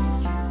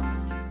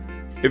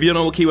 If you don't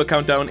know what Keyword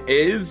Countdown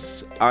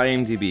is,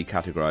 IMDb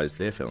categorized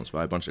their films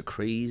by a bunch of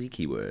crazy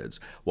keywords.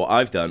 What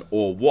I've done,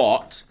 or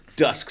what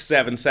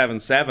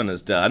Dusk777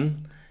 has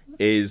done,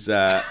 is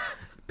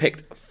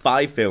picked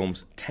 5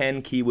 films,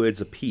 10 keywords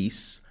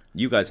apiece.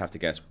 You guys have to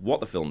guess what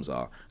the films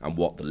are and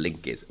what the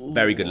link is.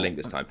 Very good link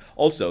this time.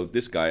 Also,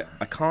 this guy,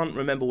 I can't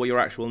remember what your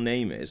actual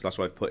name is. That's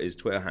why I've put his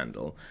Twitter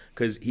handle,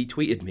 because he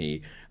tweeted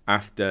me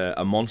after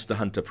a Monster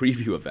Hunter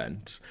preview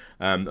event.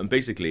 And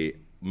basically,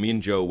 me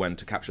and Joe went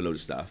to capture a load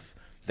of stuff,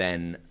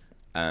 then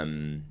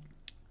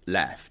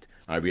left.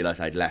 I realised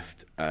I'd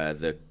left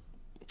a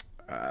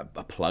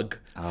plug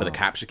for the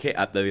capture kit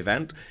at the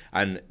event,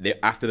 and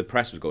after the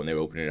press was going, they were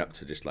opening it up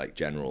to just like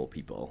general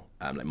people,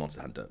 like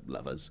Monster Hunter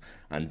lovers.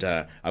 And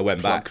I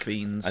went Plug back,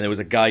 fiends. and there was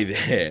a guy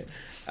there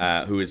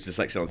who was just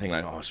like something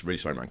like, "Oh, I'm really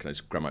sorry, man. Can I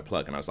just grab my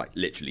plug?" And I was like,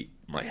 literally,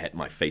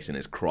 my face in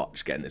his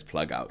crotch, getting this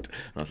plug out.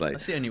 And I was like,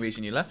 That's the only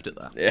reason you left it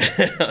there.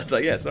 yeah. I was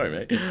like, yeah, sorry,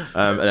 mate.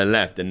 And then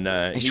left, and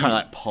He's trying to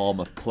like palm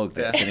a plug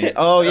there.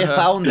 Oh, you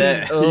found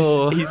it.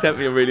 He sent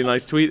me a really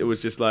nice tweet that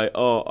was just like,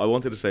 "Oh, I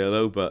wanted to say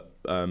hello, but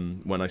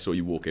when I saw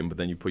you walk in, but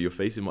then you put your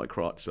face in my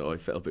crotch, so I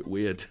felt a bit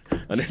weird."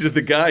 And this is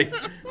the guy.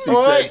 He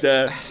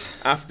said,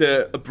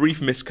 after a brief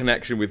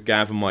misconnection with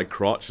Gav and my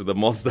crotch at the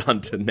Monster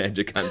Hunter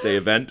Nejacante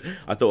event,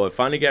 I thought I'd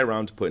finally get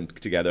around to putting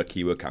together a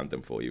keyword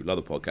countdown for you. Love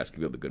the podcast,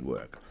 keep up the good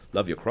work.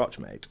 Love your crotch,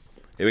 mate.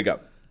 Here we go.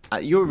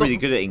 You're really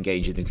good at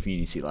engaging the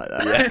community like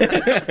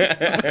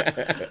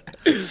that.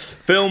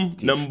 Film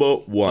number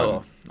 1.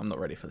 Oh, I'm not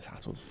ready for this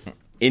at all.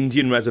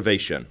 Indian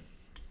Reservation.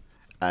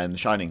 The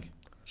Shining.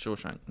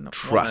 Shawshank. No,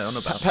 Trust. what am I on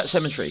about? Pet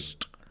Cemetery.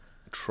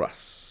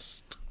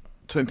 Trust.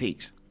 Twin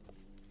Peaks.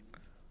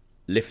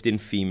 Lifting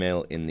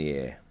female in the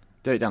air.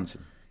 Dirty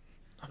Dancing.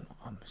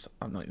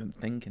 I'm not even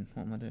thinking.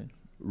 What am I doing?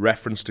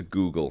 Reference to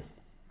Google.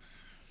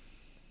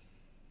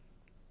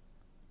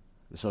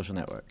 The Social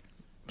Network.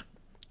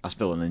 That's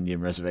built on an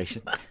Indian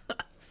reservation.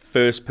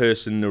 First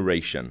person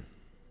narration.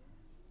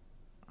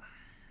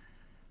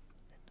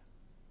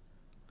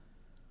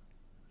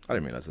 I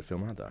didn't realise the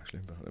film had that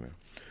actually. But there we go.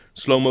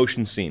 Slow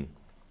motion scene.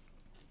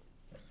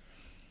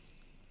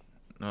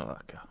 Oh,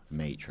 God.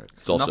 Matrix.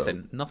 It's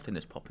also Nothing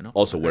is popping up.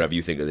 also whatever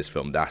you think of this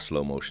film, that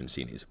slow motion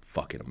scene is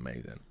fucking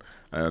amazing.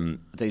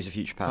 Days of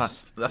Future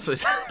Past. Past. That's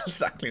what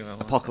exactly what I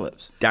want.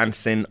 Apocalypse.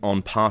 Dancing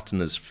on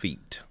partner's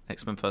feet.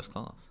 X-Men First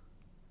Class.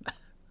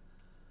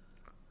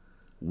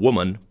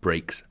 Woman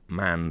breaks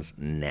man's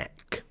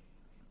neck.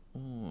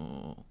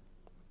 Ooh.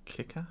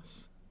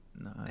 Kick-Ass?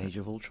 No. Age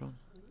of Ultron.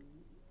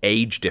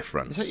 Age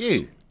difference. Is that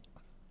you?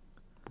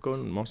 Go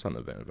on Monster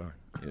Hunter event.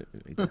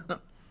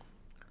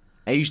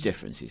 Age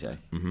difference, you say?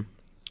 Mm-hmm.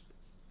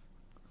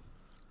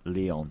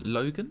 Leon.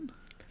 Logan?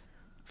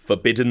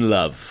 Forbidden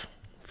love.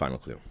 Final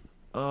clue.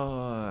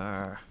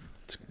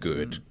 It's a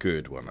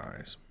good one,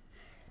 Eyes.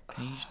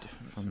 Age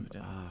difference.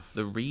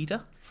 The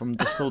Reader? From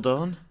Dusk Till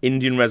Dawn?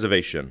 Indian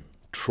Reservation.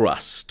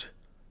 Trust.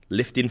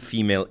 Lifting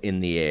female in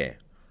the air.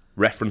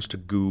 Reference to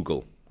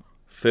Google.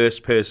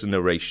 First person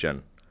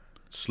narration.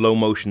 Slow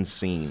motion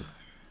scene.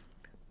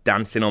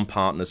 Dancing on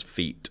partner's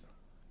feet.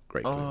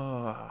 Great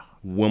clue.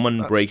 Woman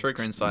That's breaks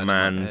triggering sign in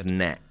my man's head.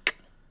 neck.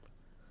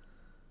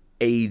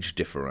 Age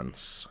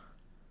difference.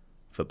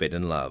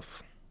 Forbidden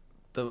love.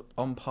 The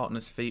On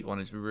Partner's Feet one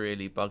is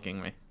really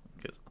bugging me.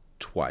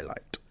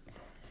 Twilight.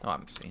 I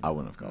haven't seen it. I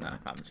wouldn't have got No, that.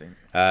 I haven't seen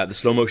it. The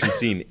slow motion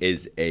scene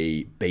is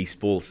a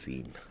baseball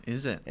scene.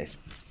 Is it? It's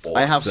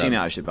I have awesome. seen it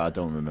actually, but I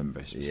don't remember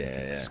it specifically.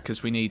 Yeah. It's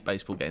because we need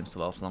baseball games to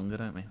last longer,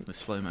 don't we? With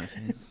slow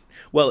motion.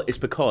 Well, it's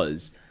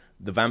because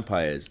the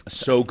vampires are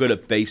so good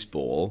at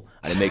baseball,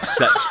 and it makes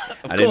such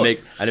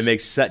it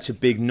makes such a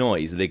big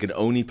noise that they can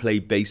only play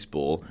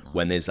baseball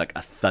when there's like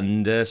a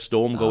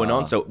thunderstorm going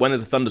on. So when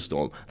there's a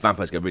thunderstorm,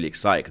 vampires get really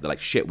excited because they're like,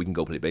 "Shit, we can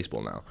go play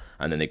baseball now!"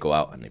 And then they go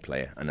out and they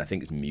play it. And I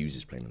think it's Muse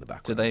is playing in the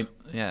background. Do they?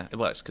 Yeah, it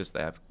works because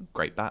they have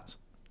great bats.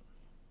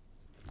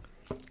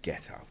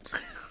 Get out.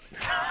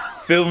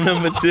 Film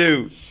number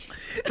 2.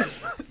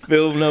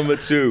 Film number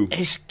 2.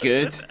 It's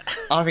good.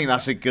 I think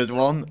that's a good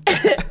one.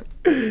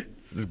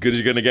 It's as good as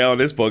you're going to get on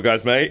this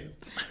podcast, mate.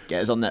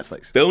 Get us on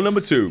Netflix. Film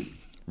number 2.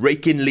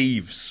 Raking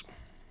Leaves.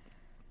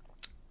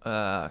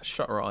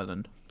 Shutter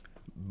Island.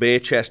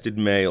 Bare-chested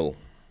male.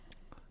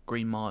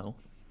 Green Mile.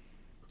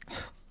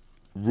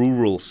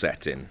 Rural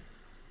setting.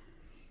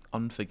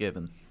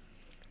 Unforgiven.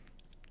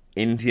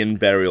 Indian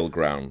burial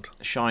ground.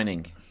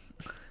 Shining.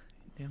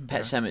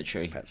 Pet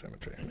Cemetery. Pet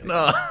Cemetery.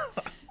 No.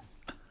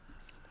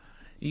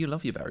 You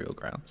love your burial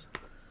grounds.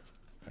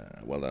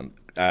 Well done.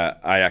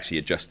 I actually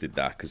adjusted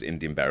that because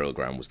Indian burial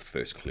ground was the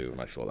first clue,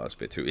 and I thought that was a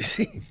bit too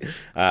easy.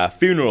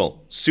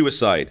 Funeral,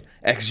 suicide,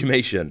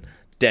 exhumation,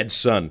 dead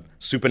son,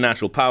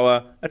 supernatural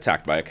power,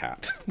 attacked by a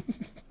cat.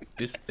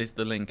 Is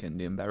the link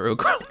Indian burial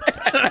ground?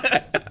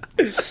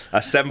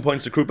 7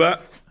 points to Krupa.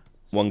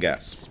 1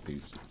 guess.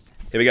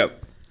 Here we go.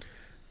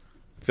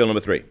 Film number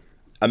 3.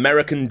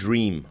 American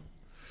Dream.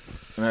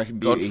 American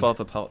Beauty.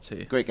 Godfather Part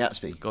 2. Great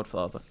Gatsby.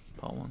 Godfather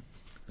Part 1.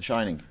 The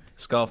Shining.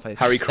 Scarface.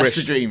 That's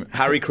the dream.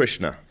 Harry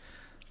Krishna.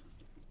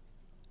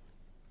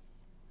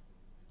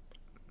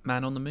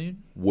 Man on the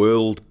Moon.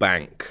 World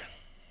Bank.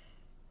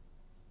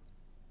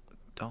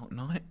 Dark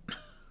Knight.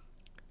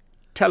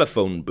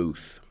 Telephone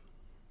booth.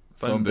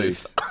 Phone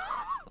booth.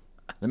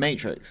 The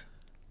Matrix.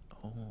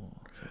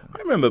 I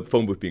remember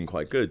phone booth being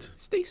quite good.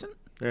 It's decent.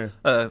 Yeah.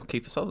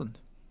 Kiefer Sutherland.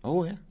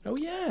 Oh, yeah. Oh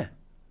yeah.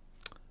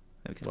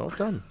 Okay. Well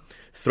done.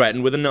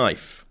 Threatened with a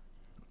knife.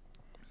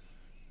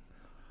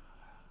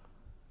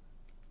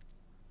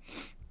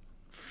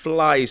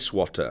 Fly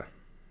swatter.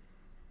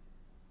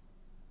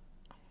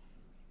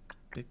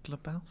 Big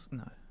Lebowski?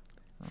 No.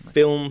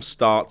 Film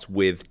starts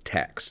with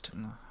text.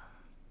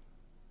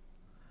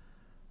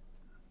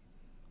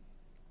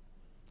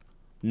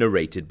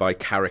 Narrated by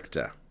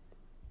character.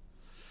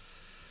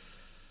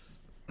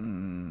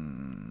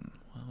 World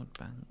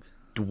Bank.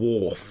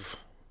 Dwarf.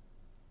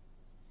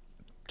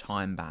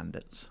 Time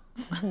Bandits.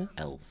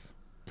 Elf.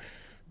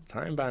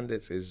 Time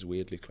Bandits is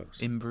weirdly close.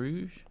 In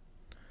Bruges.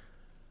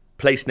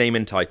 Place, name,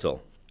 and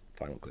title.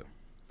 Final clue.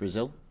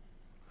 Brazil.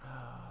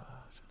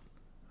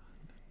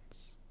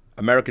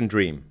 American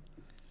Dream.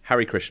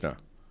 Harry Krishna.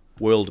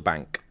 World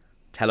Bank.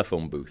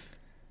 Telephone booth.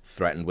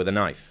 Threatened with a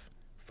knife.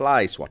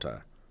 Fly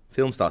swatter.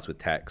 Film starts with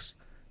text.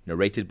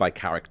 Narrated by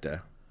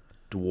character.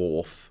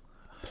 Dwarf.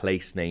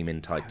 Place, name,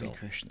 and title. Harry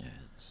Krishna.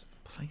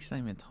 Place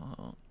name and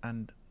title.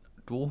 And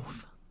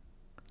Dwarf.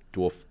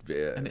 Dwarf.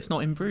 And it's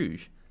not in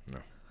Bruges.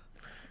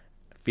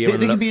 Fear There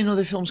and can be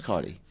another films,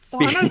 Cardi. Oh,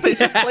 I know, but it's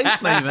just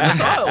place name and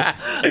the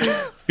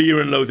title.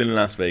 Fear and Loathing in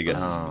Las Vegas.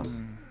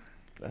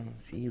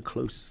 See you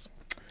close.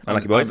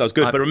 Unlucky boys, that was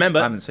good. But remember,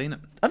 I haven't seen it.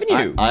 haven't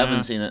you? I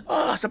haven't seen it.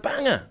 Oh, that's a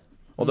banger.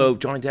 Although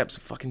Johnny Depp's a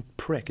fucking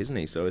prick, isn't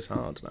he? So it's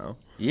hard now.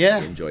 Yeah.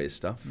 To enjoy his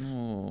stuff.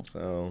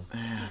 So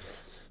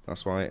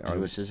that's why I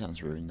Edward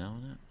Scissorhands ruined now,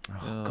 isn't it?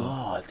 Oh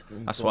God.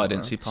 That's why I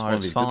didn't see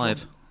Pirates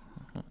 5.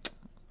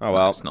 Oh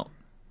well. It's not.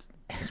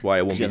 That's why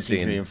I won't be You've seen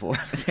 3 seeing and 4.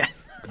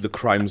 The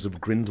Crimes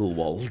of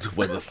Grindelwald.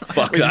 Where the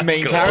fuck His that's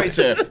main called.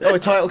 character. Oh, a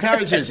title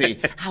character, is he?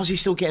 How's he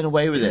still getting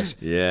away with this?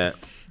 Yeah.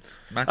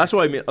 That's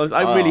what I mean.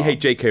 I really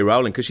hate J.K.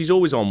 Rowling because she's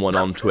always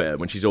on Twitter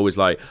when she's always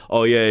like,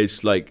 oh yeah,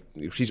 it's like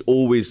she's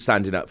always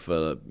standing up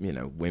for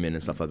women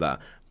and stuff like that.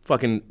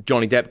 Fucking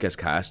Johnny Depp gets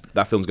cast.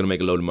 That film's gonna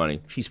make a load of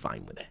money. She's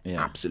fine with it.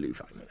 Yeah. Absolutely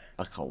fine with it.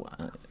 I can't.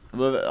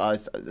 Well,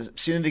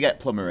 soon as they get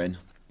Plumber in.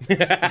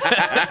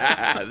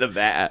 The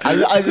better. I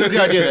love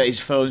the idea that his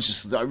phone's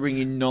just like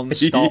ringing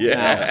non-stop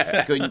Yeah.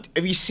 now. Going,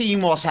 have you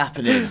seen what's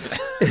happening?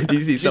 Do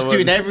you see Just someone-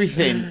 doing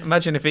everything.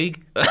 Imagine if he.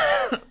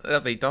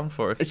 That'd be done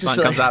for if It's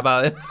something just comes out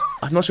about it.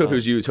 I'm not sure if it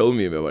was you who told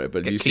me about it,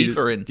 but do you see?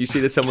 Kiefer in. Do you see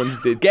that someone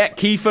did get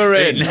Kiefer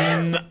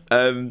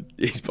in?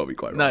 He's probably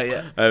quite No,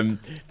 right. yeah.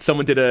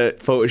 Someone did a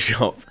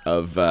Photoshop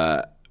of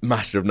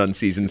Master of None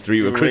season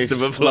 3 with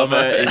Christopher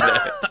Plummer.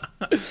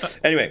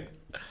 Anyway,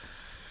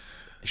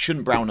 It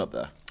shouldn't brown up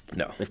there.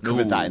 no. They've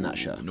covered that in that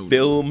show.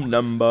 Film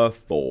number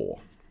 4.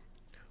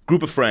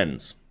 Group of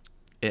friends.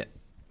 It.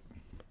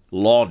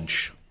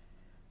 Lodge.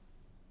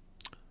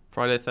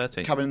 Friday the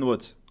 13th. Cabin in the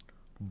Woods.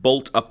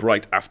 Bolt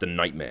upright after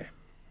nightmare.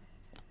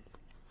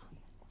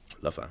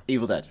 Love her.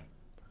 Evil Dead.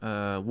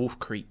 Wolf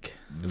Creek.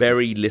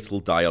 Very little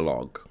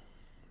dialogue.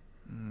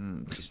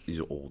 These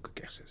are all good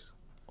guesses.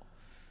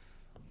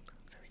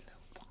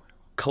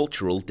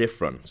 Cultural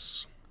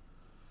difference.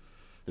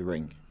 The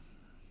Ring.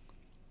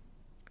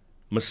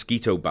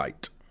 Mosquito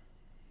bite.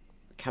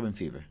 Cabin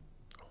Fever.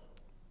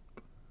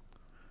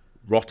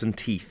 Rotten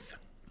teeth.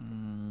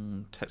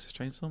 Texas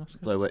Chainsaw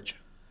Massacre. Blair Witch.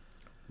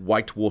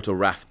 Whitewater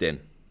rafting.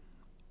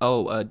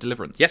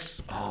 Deliverance.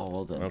 Yes. Oh,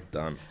 well done. Well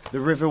done. The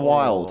River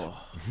Wild.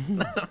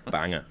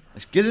 Banger.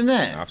 It's good, isn't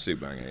it? Absolute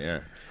banger,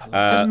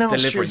 yeah.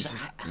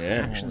 Deliverance.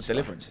 Yeah.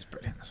 Deliverance is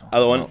brilliant as well.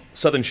 Other one,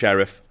 Southern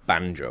Sheriff,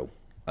 Banjo.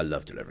 I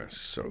love Deliverance.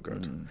 So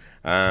good.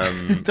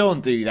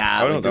 Don't do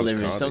that Oh, no, with that was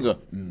Deliverance. Don't Cardi.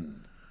 go,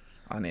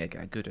 I need to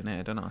get good in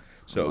here, don't I?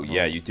 So,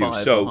 yeah, you do. Five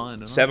So,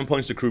 behind, 7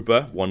 points to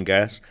Krupa, 1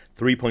 guess.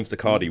 3 points to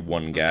Cardi,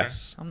 1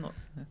 guess. I'm not.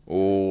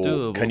 Oh,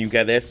 Doable. can you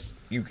get this?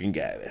 You can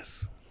get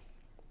this.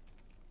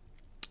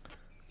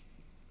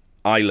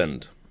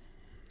 Island.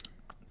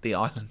 The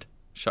Island.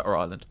 Shutter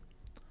Island.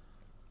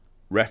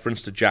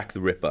 Reference to Jack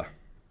the Ripper.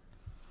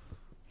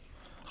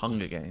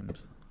 Hunger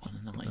Games. on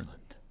an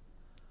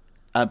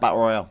island. Battle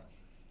Royale.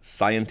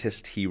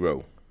 Scientist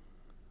hero.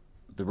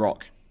 The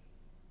Rock.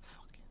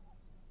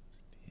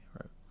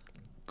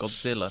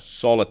 Godzilla.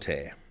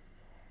 Solitaire.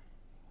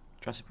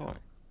 Jurassic Park.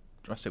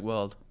 Jurassic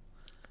World.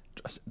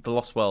 The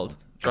Lost World.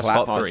 Clap Jurassic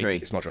Park Part 3. three.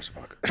 It's not Jurassic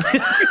Park.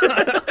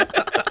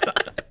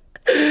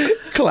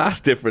 Class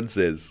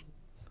differences.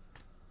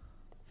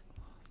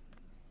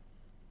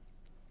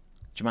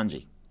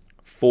 Jumanji.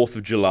 4th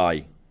of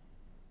July.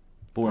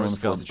 Born Forrest on the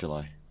 4th Gump. of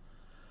July.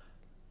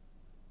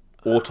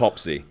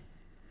 Autopsy.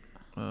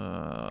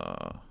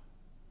 No,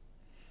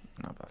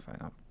 but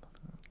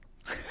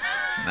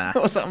nah.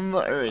 What's that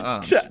muttering?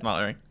 I'm just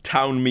muttering.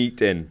 Town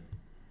meeting.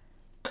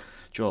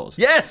 Jaws.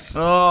 Yes!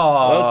 Oh,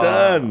 Well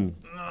done.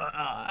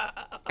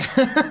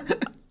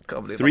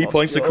 Can't believe I 3 lost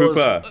points to yours.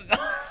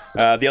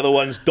 Krupa. The other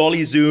one's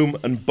Dolly Zoom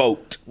and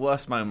Boat.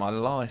 Worst moment of my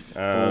life.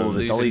 Oh, the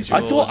Losing Dolly to Zoom.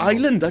 I thought yours.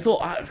 Island.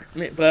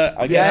 but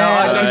I guess.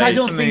 Yeah, because I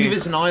don't It's think me. of it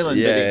as an island,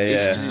 Yeah, but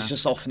it's yeah. because it's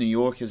just off New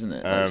York, isn't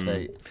it? That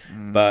state.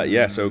 But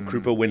yeah, so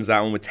Krupa wins that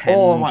one with 10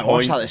 Oh, I might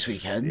watch points. that this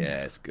weekend.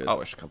 Yeah, it's good. I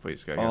watched a couple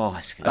weeks ago. Oh,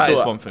 it's good. That is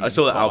saw one thing. I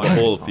saw that Oh, Albert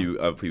Hall a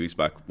time. few weeks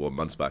back, well,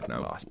 months back now,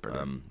 Oh, that's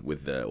brilliant.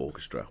 with the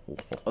orchestra. Well,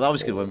 that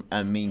was good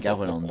when me and Gav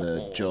went on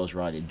the Jaws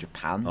ride in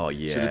Japan. Oh, So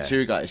yeah. the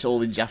tour guide, it's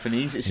all in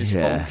Japanese. It's just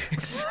Yeah.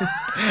 bonkers.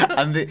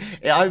 And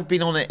I've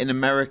been on it in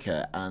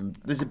America, and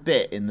there's a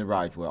bit in the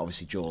ride where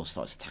obviously Jaws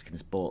starts attacking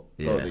this boat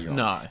Yeah. that you're on.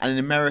 No. And in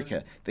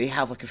America, they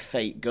have like a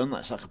fake gun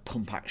that's like a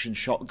pump action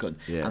shotgun,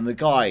 Yeah. and the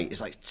guy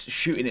is like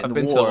shooting it I've in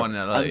been the to water. one in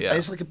LA, and yeah.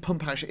 It's like a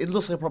pump action. It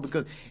looks like a proper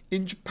gun.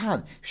 In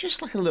Japan, it's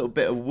just like a little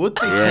bit of wood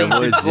they Yeah, it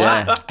painted was,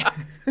 black.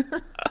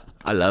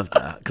 I love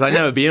that because I'd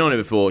never been on it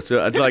before.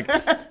 So I'd like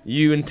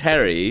you and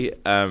Terry,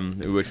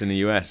 who works in the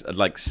US, had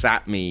like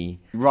sat me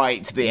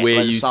Right to the, where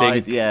like, the you side,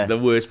 think yeah. the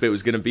worst bit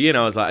was going to be, and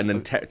I was like, and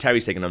then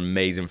Terry's taking an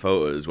amazing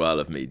photo as well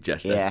of me,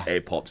 just Yeah. as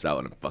it pops out,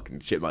 and I fucking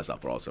shit myself,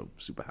 but also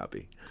super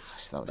happy.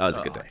 That That was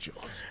a good day.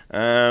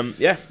 Jaws.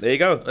 Yeah, there you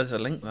go. There's a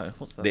link though.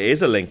 What's that? There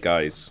is a link,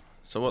 guys.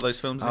 So what are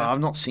those films? I've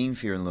not seen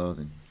Fear and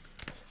Loathing.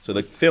 So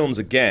the films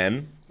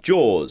again: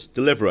 Jaws,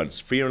 Deliverance,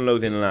 Fear and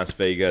Loathing in Las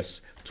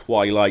Vegas,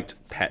 Twilight,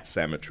 Pet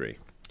Cemetery.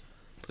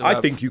 I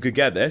think you could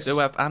get this. Do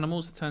we have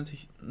animals that turn to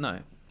no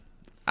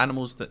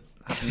animals that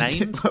have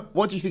names?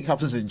 What do you think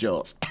happens in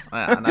Jaws?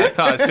 I know.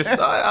 It's just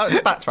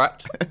I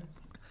backtracked.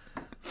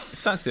 It's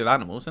something to do with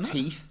animals, isn't it?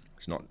 Teeth.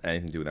 It's not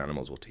anything to do with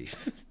animals or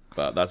teeth,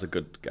 but that's a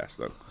good guess,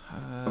 though.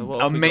 What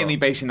have I'm we mainly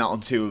got? basing that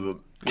on two of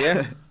them.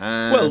 Yeah.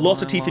 well,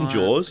 lots of teeth in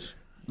Jaws.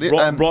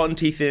 Rotten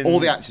teeth in all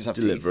the actors have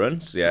teeth.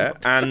 Deliverance, yeah,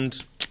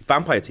 and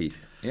vampire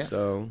teeth. Yeah.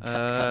 So Cats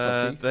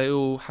have teeth. They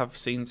all have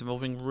scenes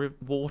involving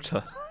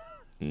water.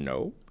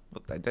 no,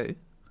 What they do?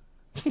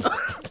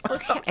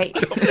 Okay.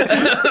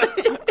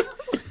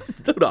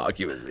 don't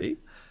argue with me.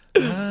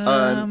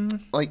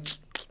 Like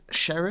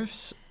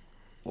sheriffs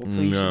or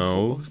police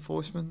No.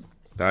 enforcement.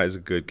 That is a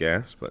good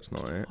guess, but it's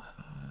not it.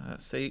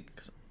 See,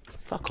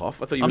 Fuck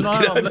off! I thought you I'm were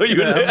not. looking. I'm I thought you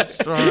were looking at it. I'm looking.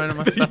 just drawing You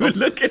myself. were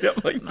looking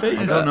at my face.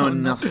 I don't know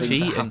I'm not nothing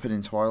cheating. that happened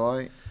in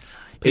Twilight.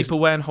 People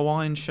wearing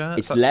Hawaiian shirts.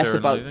 It's that's less Fear and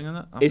about. Loathing,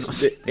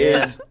 isn't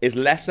it? It's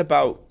less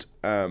about.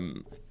 I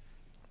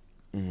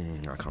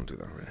can't do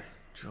that really.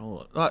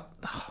 Jaws. Like,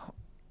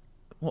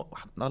 what?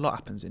 A lot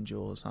happens in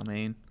Jaws. I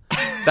mean,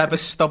 they have a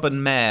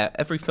stubborn mayor.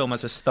 Every film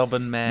has a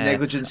stubborn mayor.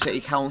 Negligent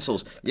city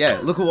councils. Yeah,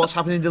 look at what's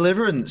happening in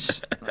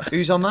Deliverance.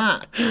 Who's on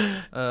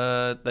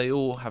that? They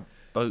all have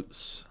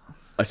boats.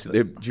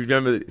 Do you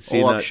remember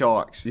seeing All that? up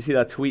sharks. Did you see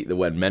that tweet that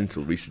went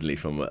mental recently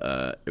from?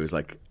 It was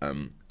like I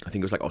think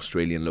it was like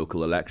Australian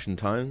local election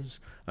times,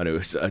 and it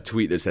was a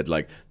tweet that said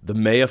like the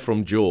mayor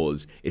from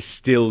Jaws is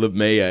still the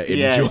mayor in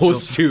Yeah,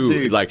 Jaws Jaws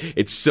 2. 2. Like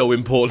it's so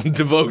important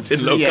to vote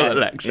in local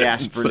elections. Yeah,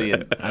 that's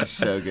brilliant. That's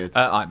so good.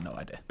 I have no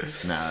idea.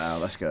 No,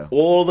 let's go.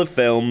 All the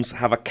films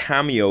have a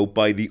cameo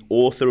by the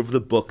author of the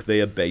book they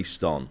are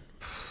based on.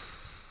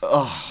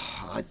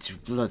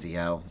 Bloody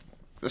hell.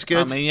 That's good.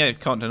 I mean, yeah, you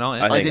can't deny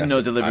it. I I think didn't that's know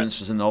a- Deliverance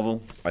was a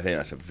novel. I think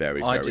that's a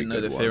very, I very didn't know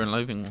good that one. Fear and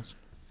Loathing was.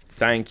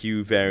 Thank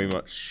you very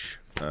much.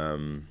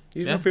 You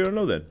Yeah. know Fear and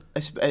Loathing?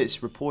 It's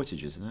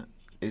reportage, isn't it?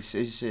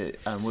 Is it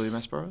William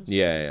S. Burroughs?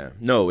 Yeah.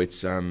 No,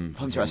 it's Hunter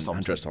S. Thompson.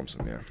 Hunter S.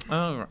 Thompson. Yeah.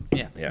 Oh, right.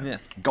 Yeah. Yeah. I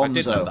did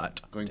Gonzo. know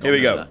that. Going Here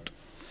we Gonzo.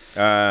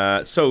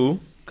 go. So,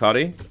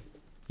 Cardi,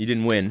 you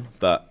didn't win,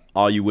 but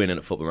are you winning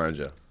at Football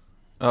Manager?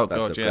 Oh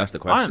That's god, the- yeah. that's the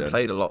I question. haven't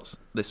played a lot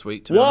this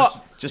week. To be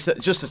honest.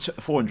 Just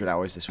 400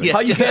 hours this week. Yeah. How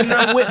you getting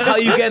that win? How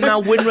you getting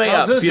that win rate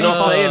How up? does If you're he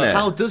not find- playing it.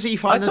 How does he I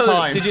find the told you,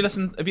 time? did you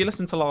listen? Have you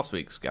listened to last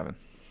week's, Gavin?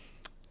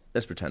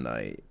 Let's pretend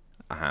I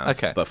have.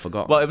 Okay, but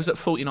forgot. Well, it was at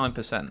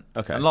 49%.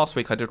 Okay. And last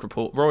week I did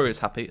report Rory is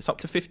happy. It's up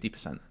to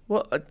 50%.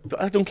 Well,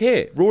 I don't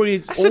care.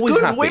 Rory's That's always a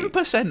good happy. win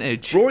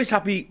percentage. Rory's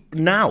happy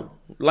now.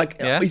 Like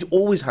Yeah. he's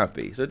always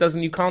happy. So it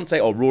doesn't. You can't say,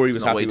 "Oh, Rory was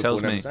not happy." what he with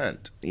tells me.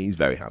 49%. He's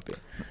very happy.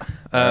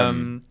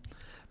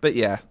 But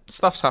yeah,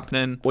 stuff's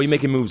happening. What are you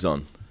making moves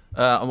on?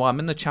 Well, I'm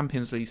in the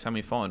Champions League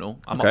semi-final.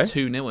 I'm Okay. up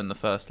 2-0 in the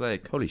first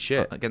leg. Holy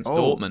shit. Against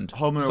Oh, Dortmund.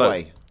 home and So,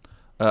 away.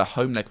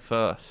 Home leg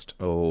first.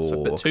 Oh,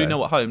 But okay.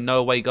 2-0 at home, no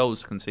away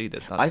goals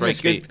conceded. That's I think very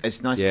it's key. good.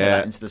 It's nice to take Yeah.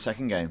 that into the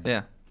second game.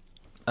 Yeah.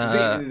 'Cause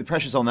the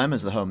pressure's on them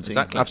as the home team.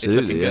 Exactly.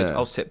 Absolutely, It's looking good. yeah.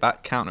 I'll sit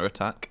back, counter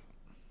attack.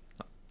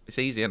 It's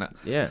easy, isn't it?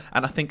 Yeah.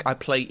 And I think I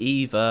play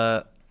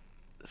either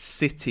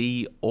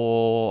City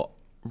or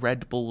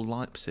Red Bull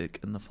Leipzig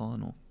in the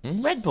final.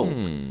 Red Bull.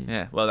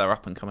 Yeah, well, they're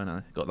up and coming.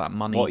 They've got that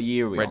money. What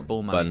year are we Red on?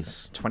 Bull money.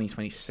 Buns.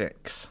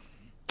 2026.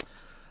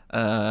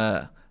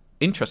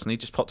 Interestingly,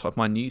 just popped up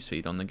my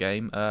newsfeed on the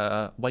game.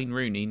 Wayne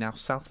Rooney, now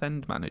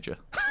Southend manager.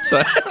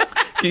 So,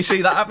 can you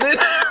see that happening?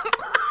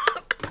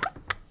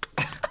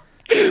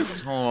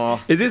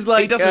 Oh, Is this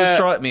like? He doesn't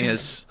strike me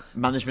as...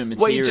 management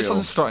Well, material. he just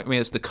doesn't strike me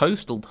as the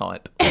coastal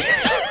type.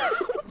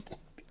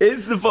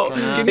 Is the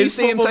Can you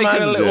see him taking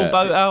a little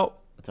boat out?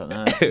 I don't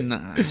know.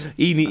 Nah.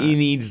 He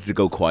needs to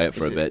go quiet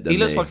for a bit. He doesn't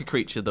looks like a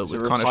creature that there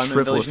would a kind of retirement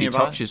shrivel village if he nearby?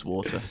 touches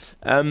water.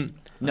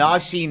 No,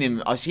 I've seen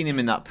him. I've seen him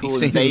in that pool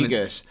You've in seen him in-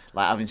 Vegas,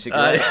 like having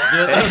cigarettes. Do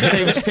you know those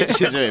famous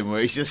pictures of him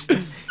where he's just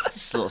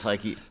looks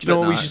like he. Do you know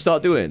what we should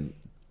start doing?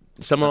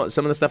 Some of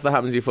the stuff that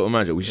happens to your Football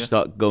Manager, we should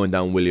start going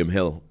down William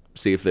Hill.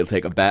 See if they'll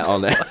take a bet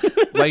on it.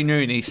 Wayne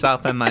Rooney,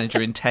 Southend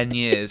manager in 10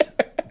 years.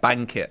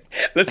 Bank it.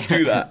 Let's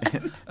do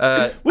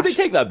that. Would they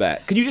take that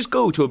bet? Can you just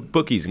go to a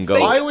bookies and go?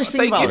 I always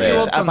think They about give you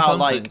this odds on about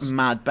like confidence.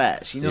 mad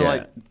bets. You know, Yeah.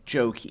 like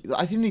jokey.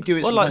 I think they do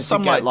it Well, like sometimes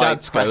some to get like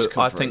dads press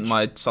go, I think coverage.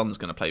 my son's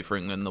going to play for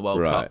England in the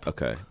World Right. Cup.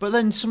 Okay. But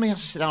then somebody has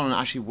to sit down and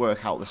actually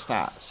work out the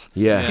stats.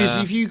 Yeah. Because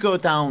Yeah. if you go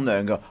down there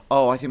and go,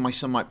 oh, I think my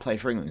son might play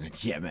for England, you go,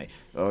 yeah, mate,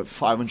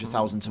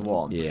 500,000 to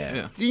 1. Yeah.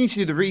 Yeah. You need to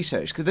do the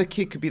research because the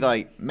kid could be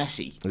like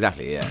Messi.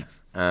 Exactly. Yeah.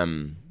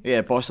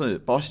 Yeah, Barcelona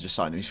just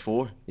signed him. He's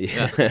 4.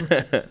 Yeah.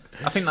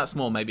 I think that's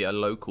more maybe a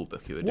local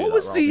bookie would do What that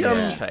was rather the, than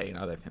a um, chain.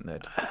 I don't think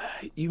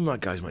they'd. You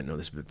guys might know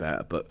this a bit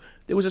better, but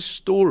there was a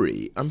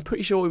story. I'm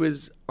pretty sure it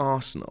was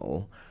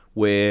Arsenal,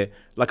 where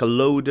like a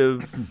load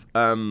of,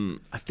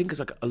 I think it's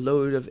like a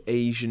load of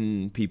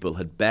Asian people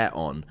had bet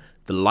on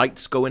the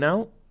lights going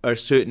out at a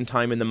certain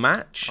time in the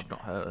match. I've not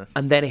heard of this.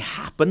 And then it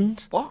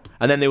happened. What?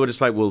 And then they were just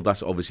like, well,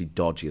 that's obviously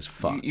dodgy as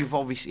fuck. You've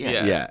obviously,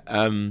 Yeah.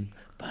 Yeah.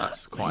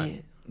 That's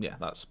quite. Yeah,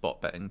 that's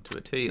spot betting to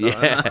a T.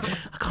 Yeah.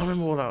 I can't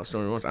remember what that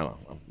story was. I'll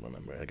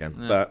remember it again.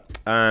 But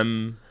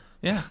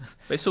Yeah,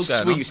 but it's all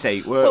going on.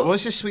 sweepstake. What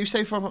was this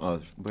sweepstake from?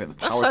 Oh, we're the That's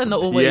power something that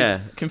company. always Yeah.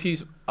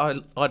 confuse.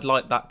 I'd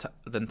like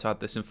them to add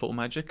this in Football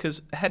Manager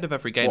because ahead of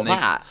every game, What,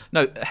 that?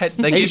 no,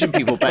 they Asian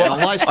people bet on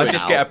lights I going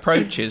just out. get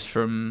approaches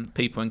from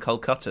people in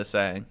Kolkata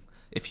saying,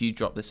 if you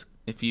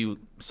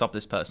sub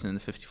this person in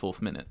the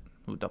 54th minute,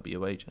 we'll double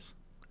your wages.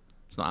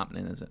 It's not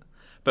happening, is it?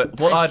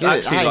 But what That's I'd good.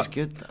 actually That is like,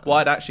 good, though.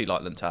 what I'd actually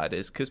like them to add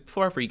is because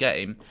before every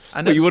game,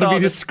 and But at you the want to start be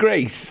of the-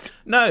 disgraced.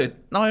 No,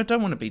 I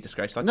don't want to be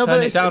disgraced. I No, but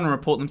turn it it's down and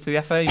report them to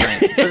the FA,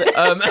 mate.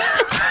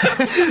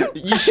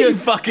 You should.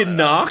 Fucking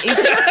knock.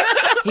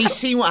 He's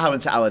seen what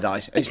happened to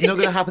Allardyce, and it's not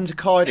going to happen to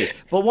Cardi.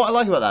 But what I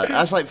like about that,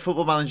 that's like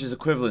Football Manager's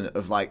equivalent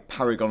of like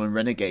Paragon and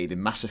Renegade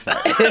in Mass Effect.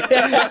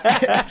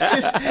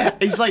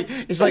 it's like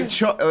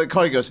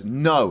Cardi goes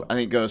no, and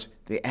it goes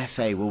the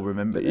FA will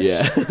remember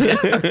this.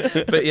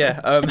 Yeah. But yeah,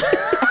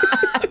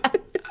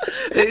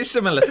 it's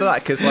similar to that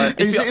because like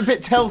if Is you're- it a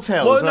bit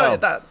telltale well, as well?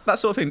 no, that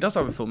sort of thing does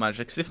have a Football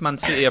Manager because if Man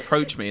City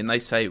approach me and they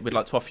say we'd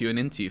like to offer you an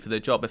interview for the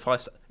job, if I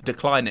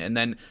decline it and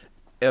then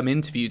I'm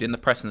interviewed in the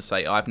press and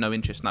say I have no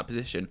interest in that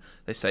position,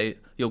 they say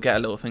you'll get a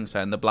little thing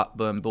saying the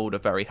Blackburn board are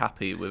very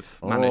happy with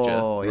manager.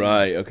 Oh, yeah.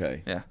 Right,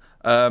 okay. Yeah.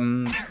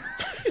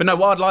 But no,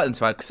 what I'd like them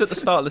to add, because at the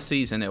start of the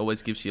season, it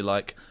always gives you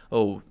like,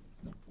 oh,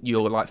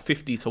 you're like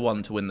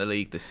 50-1 to win the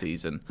league this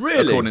season.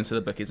 Really? According to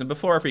the bookies. And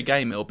before every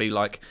game, it'll be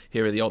like,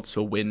 here are the odds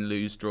for win,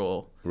 lose,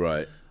 draw.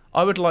 Right.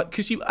 I would like,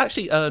 because you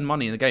actually earn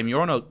money in the game.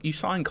 You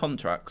sign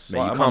contracts. Mate,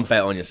 like, you I'm can't on-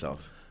 bet on yourself.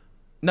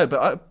 No,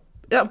 but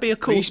that would be a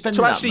cool, you to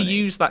spending that actually money?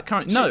 use that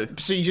current, no.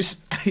 So you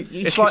just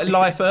It's like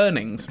life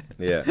earnings.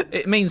 Yeah.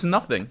 It means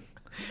nothing.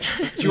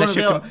 do you want unless to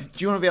be you're able, do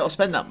you want to be able to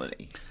spend that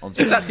money on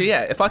something? Exactly,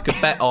 yeah. If I could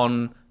bet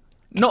on,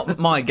 not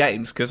my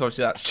games, because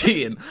obviously that's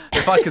cheating.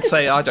 If I could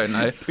say, I don't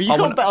know. But you I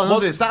can't want- bet on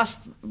what's- others. That's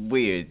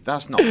weird.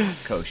 That's not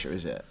kosher,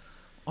 is it?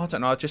 I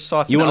don't know. I just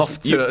siphon You it wanna- off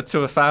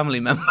to a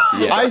family member.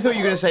 I thought you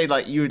were going to say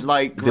like you would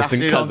like graft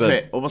Distant it onto cousin.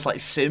 it, almost like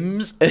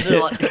Sims. So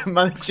like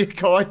manage your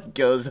card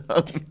goes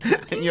home,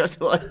 and you have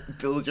to like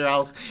build your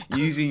house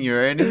using your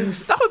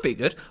earnings. That would be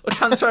good. Or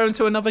transfer him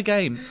to another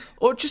game.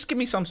 Or just give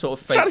me some sort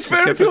of fake Transfer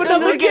him to certificate.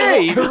 another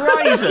game.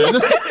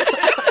 Horizon.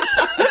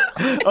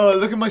 Oh,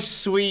 look at my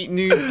sweet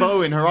new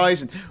bow in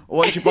Horizon.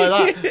 Why did you buy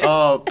that?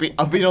 Oh,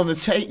 I've been on the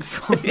take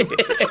from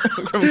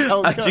Calcutta.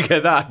 How'd you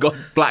get that? I got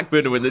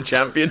Blackburn to win the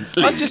Champions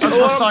League.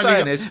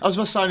 That was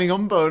my signing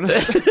on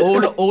bonus.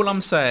 all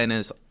I'm saying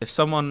is, if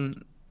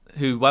someone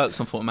who works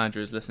on Football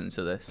Manager is listening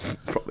to this,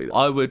 Probably not.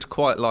 I would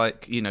quite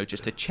like,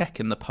 just a check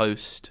in the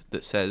post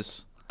that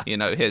says,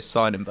 here's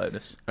signing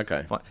bonus.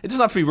 Okay. Fine. It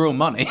doesn't have to be real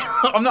money.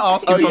 I'm not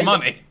asking for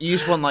money. You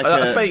just want like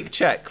A fake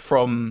check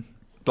from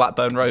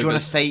Blackburn Rovers. Do you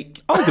want a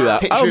fake I'll do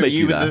that. picture I'll of make you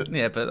you with that. the...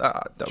 Yeah,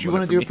 but Do you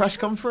want to do a press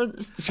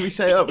conference? Should we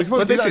set it up? We can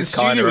probably Well, do this that in is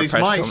studio kind of a with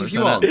press mics if conference,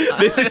 you want. isn't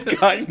This is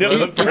kind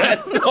of a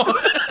press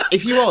conference.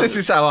 If you want, This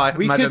is how I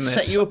we imagine could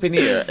set this. you up in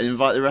here and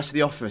invite the rest of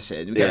the office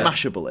in. We get Yeah.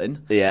 Mashable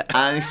in, Yeah.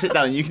 and sit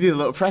down. And you can do a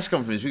little press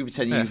conference. We can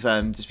pretend you've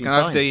just been Can I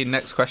have signed. the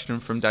next question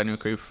from Daniel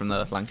Cooper from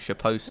the Lancashire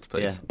Post,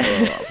 please?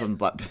 Yeah, from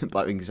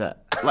Blackwing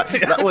Gazette.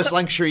 That was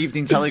Lancashire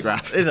Evening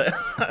Telegraph. Is it?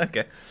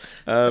 Okay.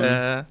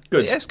 Good.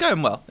 But yeah, it's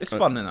going well. It's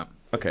fun, isn't it?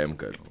 Okay, I'm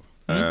good.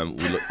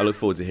 I look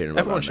forward to hearing about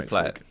Everyone that should next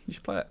play week. it. You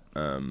should play it.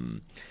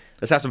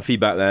 Let's have some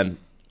feedback then, and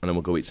then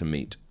we'll go eat some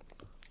meat.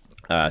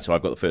 So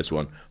I've got the first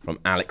one from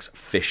Alex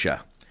Fisher,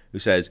 who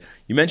says,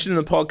 you mentioned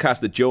in the podcast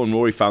that Joe and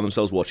Rory found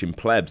themselves watching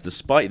Plebs,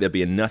 despite there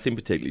being nothing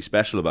particularly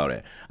special about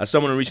it. As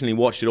someone who recently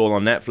watched it all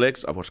on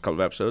Netflix, I've watched a couple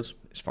of episodes,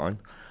 it's fine.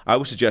 I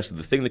would suggest that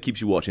the thing that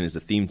keeps you watching is the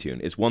theme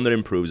tune. It's one that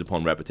improves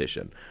upon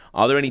repetition.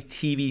 Are there any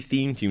TV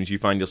theme tunes you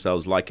find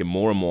yourselves liking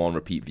more and more on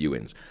repeat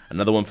viewings?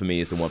 Another one for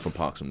me is the one from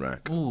Parks and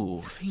Rec.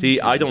 Ooh,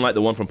 See, I don't like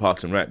the one from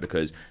Parks and Rec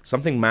because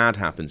something mad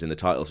happens in the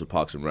titles of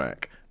Parks and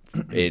Rec.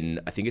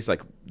 I think it's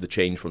like the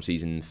change from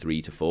season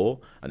 3 to 4,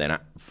 and then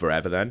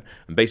forever then.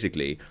 And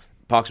basically,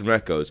 Parks and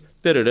Rec goes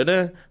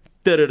da-da-da-da,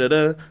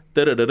 da-da-da-da,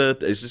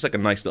 da-da-da-da. It's just like a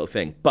nice little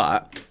thing.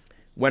 But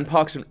when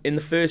in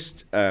the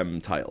first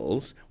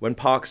titles, when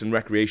Parks and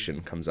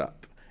Recreation comes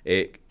up,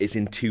 it's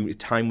in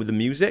time with the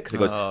music. So it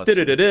goes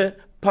da-da-da-da,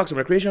 Parks and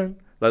Recreation,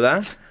 like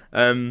that.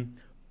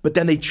 But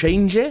then they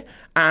change it,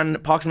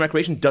 and Parks and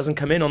Recreation doesn't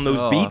come in on those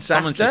beats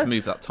someone after. just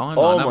moved that timeline,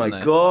 Oh haven't my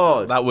they?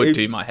 god, That would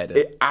do my head in.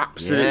 It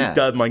absolutely Yeah.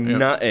 does my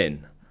nut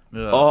in.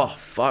 Yeah. Oh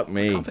fuck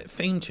me! I can't fit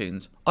theme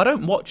tunes. I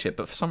don't watch it,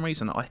 but for some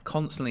reason I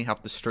constantly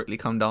have the Strictly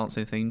Come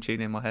Dancing theme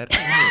tune in my head.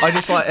 I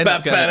just like end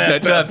up going.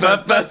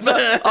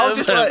 I'll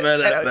just like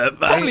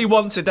probably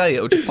once a day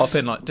it'll just pop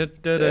in like. Yeah,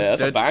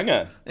 that's a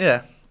banger.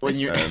 Yeah. When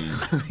you're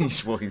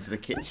just walking to the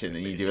kitchen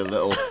and you do a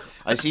little...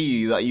 I see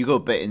you, like, you go a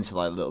bit into,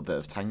 like, a little bit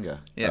of tanga.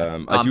 Yeah.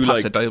 I I'm do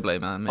Paso like- Doble,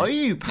 man. Me. Are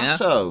you?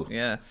 Paso?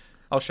 Yeah.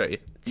 I'll show you.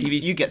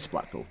 You get to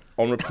Blackpool.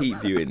 On repeat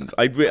viewings,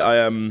 I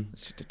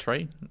It's just a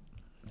train.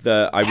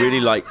 I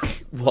really like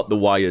what The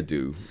Wire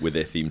do with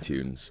their theme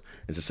tunes.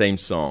 It's the same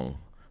song,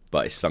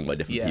 but it's sung by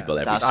different Yeah, people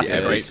that's a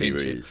every great theme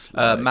tune. series.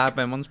 Mad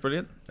Men one's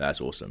brilliant. That's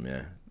awesome.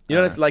 Yeah, you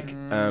know, it's like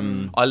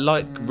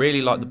I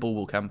really like the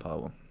Bulbul Empire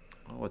one.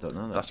 Oh, I don't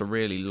know that. That's a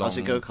really long. How's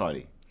it go,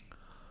 Cardi?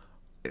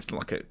 It's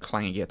like a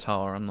clanging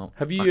guitar.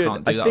 Have you- I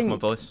can't do I that think-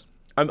 with my voice.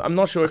 I'm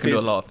not sure I if can do a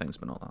it's. lot of things,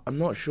 but not that. I'm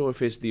not sure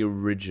if it's the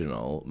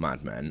original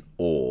Mad Men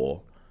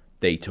or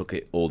they took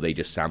it or they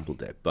just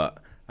sampled it. But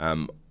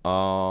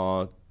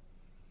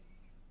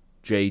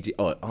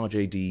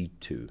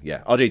RJD2,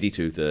 yeah,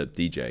 RJD2, the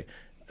DJ,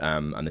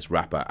 and this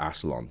rapper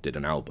Aslan did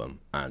an album,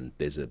 and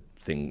there's the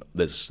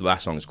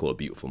last song is called A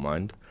Beautiful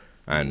Mind,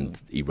 and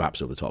he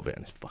raps over the top of it,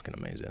 and it's fucking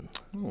amazing.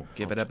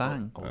 Give it a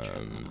bang.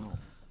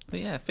 But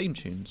yeah, theme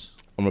tunes.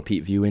 On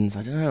repeat viewings,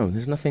 I don't know.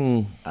 There's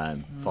nothing.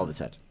 Father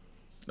Ted.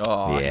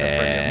 Oh, that's Yeah. a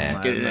brilliant It's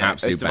one, good, isn't isn't it? it?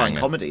 Absolute It's divine banger.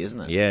 comedy,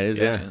 isn't it? Yeah, it is.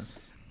 Yeah. it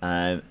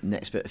is.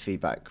 Next bit of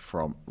feedback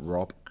from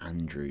Rob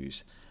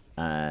Andrews.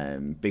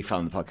 Big fan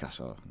of the podcast.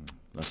 So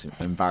that's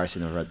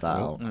embarrassing. I've read that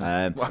out. Well,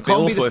 I it'd be can't be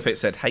awful the if it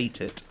said hate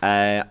it.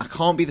 I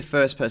can't be the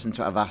first person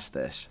to have asked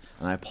this,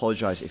 and I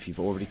apologise if you've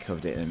already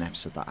covered it in an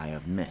episode that I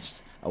have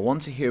missed. I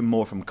want to hear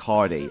more from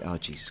Cardi. Oh,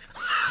 Jesus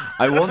Christ.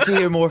 I want to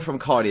hear more from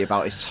Cardi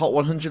about his top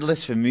 100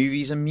 list for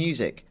movies and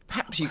music.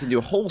 Perhaps you can do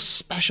a whole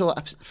special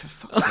episode, for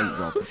fuck's sake,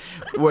 Rob,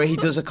 where he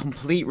does a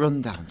complete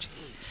rundown.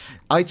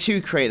 I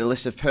too created a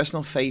list of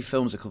personal fave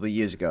films a couple of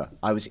years ago.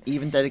 I was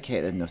even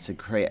dedicated enough to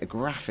create a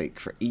graphic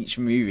for each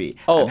movie.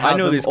 Oh, and have I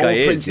know them this all guy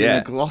is, printed in yeah.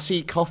 a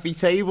glossy coffee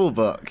table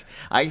book.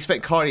 I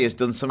expect Cardi has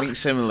done something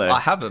similar.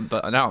 I haven't,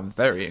 but now I'm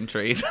very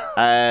intrigued.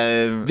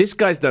 This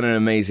guy's done an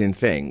amazing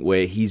thing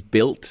where he's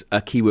built a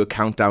keyword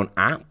countdown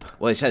app.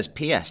 Well, it says,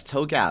 P.S.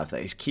 Tell Gav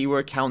that his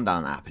keyword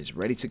countdown app is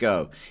ready to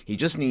go. He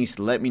just needs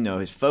to let me know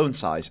his phone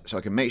size so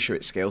I can make sure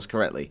it scales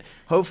correctly.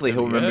 Hopefully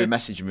he'll remember to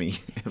message me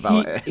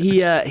about it. He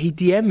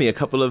DM'd me a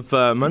couple of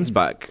months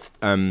back,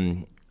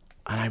 and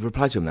I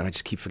replied to him, and I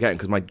just keep forgetting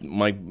because my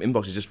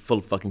inbox is just full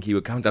of fucking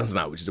keyword countdowns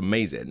now, which is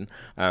amazing.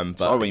 But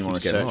Sorry when it you want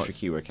keeps to getting search lost. for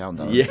keyword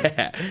countdown.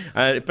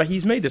 Yeah, but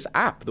he's made this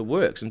app that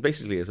works, and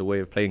basically it's a way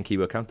of playing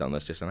keyword countdown.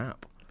 That's just an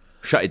app.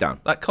 Shut it down.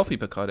 That coffee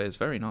book idea is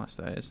very nice,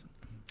 though.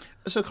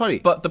 So, Cardi,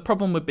 But the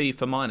problem would be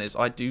for mine is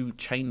I do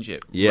change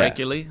it Yeah.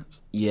 regularly.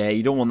 yeah,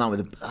 you don't want that with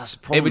a... That's a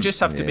problem. It would just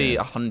have to be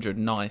 100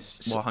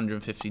 nice,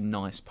 150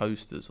 nice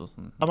posters or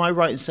something. Am I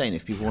right in saying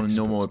if people want to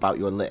know more about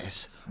your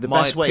list, the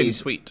My best way pin is...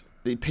 tweet.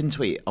 The pin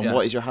tweet. And Yeah.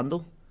 what is your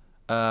handle?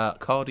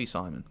 Cardi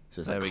Simon. So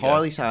it's There like we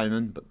Carly go.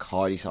 Simon, but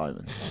Cardi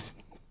Simon.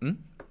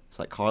 It's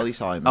like Carly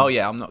Simon. Oh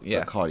yeah, I'm not. Yeah,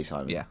 but Cardi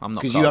Simon. Yeah, I'm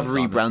not. Because you have Cardi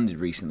Simon. rebranded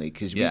recently.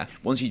 Because Yeah.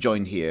 once you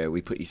joined here,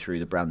 we put you through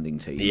the branding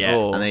team. Yeah.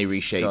 Oh, And they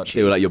reshaped God. They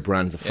you. were like, your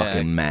brand's a Yeah.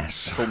 fucking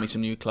mess. Bought me some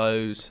new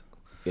clothes.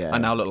 Yeah. I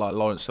now look like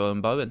Lawrence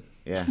Owen Bowen.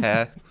 Yeah.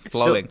 Hair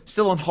flowing.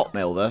 Still on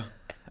Hotmail though.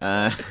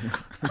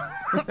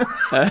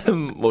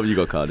 What have you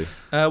got, Cardi?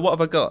 What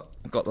have I got?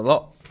 I've got the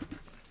lot.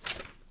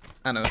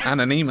 And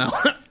an email.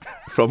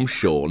 From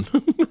Sean.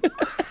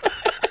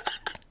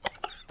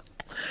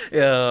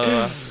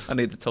 Yeah, I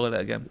need the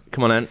toilet again.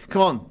 Come on, Ant.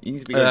 Come on, you need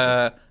to be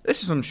good.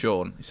 This is from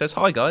Sean. He says,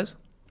 "Hi guys."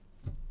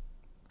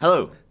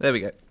 Hello. There we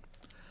go.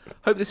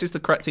 Hope this is the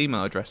correct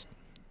email address.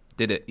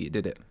 Did it? You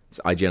did it. It's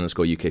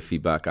IGN_UK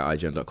feedback at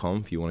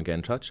IGN.com if you want to get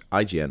in touch.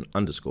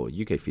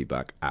 IGN_UK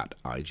feedback at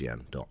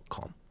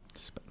IGN.com.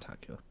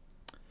 Spectacular.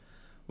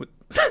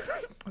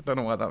 I don't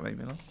know why that made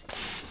me laugh.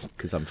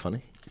 Because I'm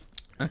funny.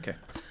 Okay.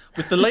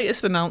 With the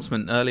latest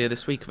announcement earlier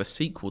this week of a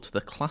sequel to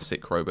the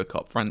classic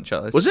RoboCop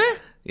franchise. Was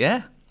it?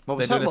 Yeah. What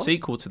was They're doing that, a what?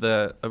 sequel to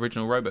the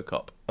original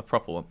RoboCop, a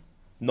proper one.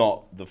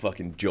 Not the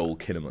fucking Joel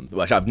Kinnaman,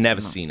 which I've never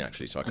seen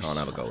actually, so I can't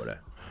have a go with it.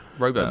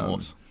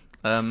 RoboMorphs.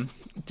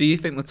 Do you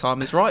think the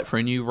time is right for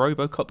a new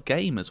RoboCop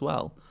game as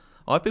well?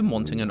 I've been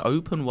wanting an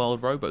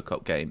open-world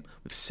RoboCop game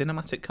with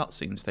cinematic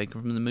cutscenes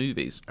taken from the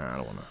movies I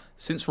don't want to.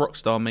 since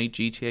Rockstar made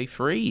GTA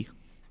 3.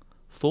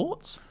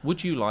 Thoughts?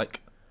 Would you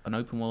like an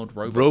open-world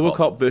RoboCop?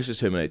 RoboCop versus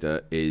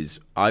Terminator is,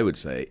 I would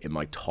say, in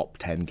my top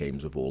 10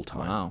 games of all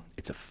time. Wow.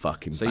 It's a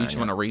fucking So you just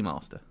want a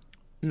remaster?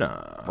 No.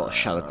 What a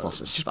Shadow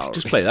Colossus style.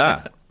 Just play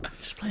that.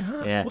 Just play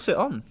that. Yeah. What's it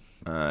on?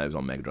 It was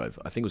on Mega Drive.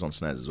 I think it was on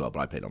SNES as well, but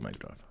I played on Mega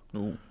Drive.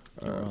 Ooh,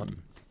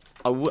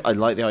 I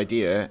like the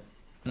idea.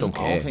 Don't I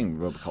care. don't think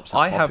RoboCop's that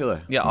I have.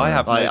 popular. Yeah, I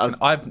have. I've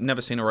I've never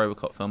seen a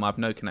RoboCop film. I have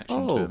no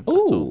connection to him.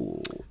 Ooh.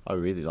 I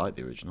really like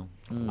the original.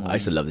 I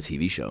used to love the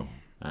TV show.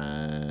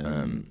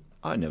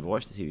 I never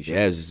watched the TV show.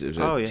 Yeah, it was a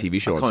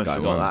TV show I on kind of Sky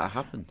forgot One. that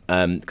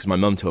happened. Because my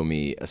mum told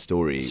me a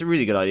story. It's a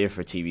really good idea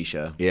for a TV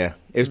show. Yeah,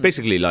 it was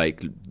basically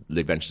like The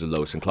Adventures of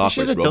Lois and You Clark.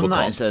 should with have done RoboCop.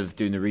 that instead of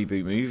doing the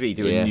reboot movie.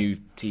 Do Yeah. a new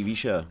TV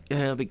show. Yeah,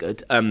 that'll be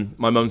good.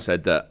 My mum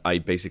said that I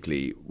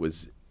basically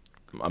was.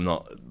 I'm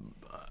not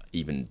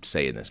even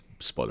saying this,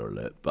 spoiler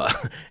alert,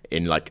 but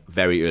in like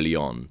very early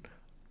on,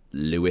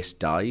 Lewis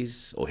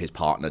dies or his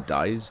partner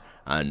dies,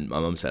 and my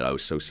mum said I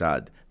was so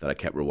sad that I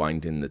kept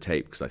rewinding the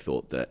tape because I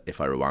thought that if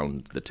I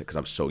rewound the tape, because I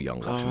was so young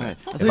watching it.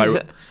 If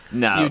I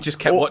No, You just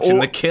kept watching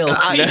The Kill.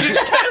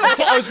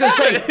 I was going to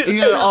say,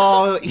 you go,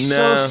 oh, he's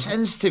No. so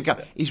sensitive.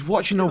 Guy. He's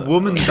watching a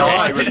woman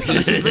die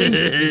repeatedly.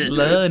 He's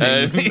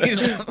learning.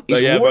 He's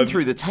yeah, worn but-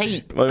 through the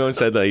tape. My mum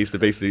said that I used to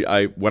basically,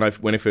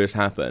 when it first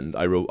happened,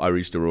 I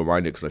used to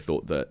rewind it because I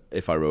thought that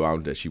if I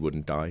rewound it, she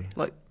wouldn't die.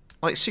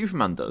 Like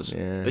Superman does.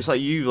 Yeah. It's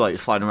like you like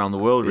flying around the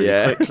world really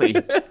Yeah. quickly.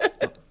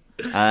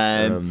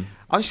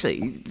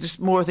 Obviously, just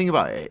more think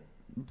about it.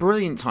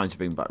 Brilliant time to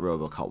bring back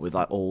RoboCop with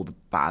like all the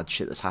bad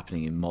shit that's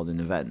happening in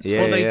modern events.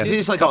 Yeah, they yeah. did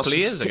It's like a got couple of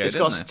years ago, it's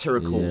got a didn't they?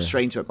 satirical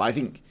strain to it, but I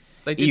think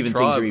They did even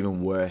try. things are even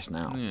worse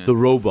now. Yeah. The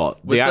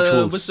robot, Was the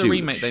actual was the suit.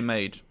 remake they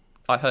made?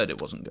 I heard it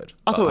wasn't good.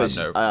 I but thought it have was.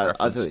 no I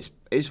reference. thought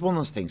it's one of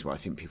those things where I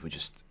think people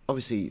just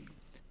obviously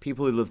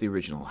people who love the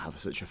original have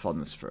such a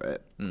fondness for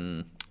it.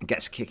 It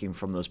gets kicking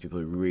from those people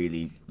who are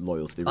really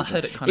loyal to the I original.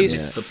 heard it kind of It's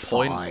missed the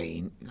point.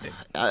 fine.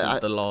 I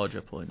the larger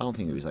point. don't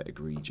think it was like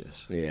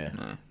egregious. Yeah,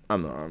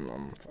 I'm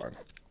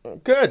fine.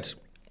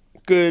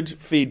 Good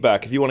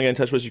feedback. If you want to get in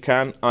touch with us, you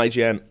can.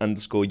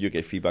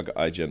 IGN_UK feedback at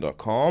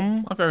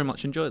IGN.com. I very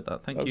much enjoyed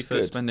that. Thank That you was for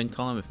good. spending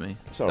time with me,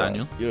 It's all right.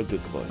 Daniel. You're a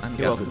good boy. And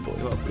You're a Gavin. good boy.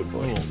 You're a Good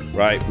boy. Cool.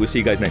 Right, we'll see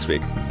you guys next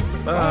week.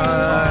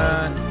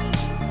 Bye.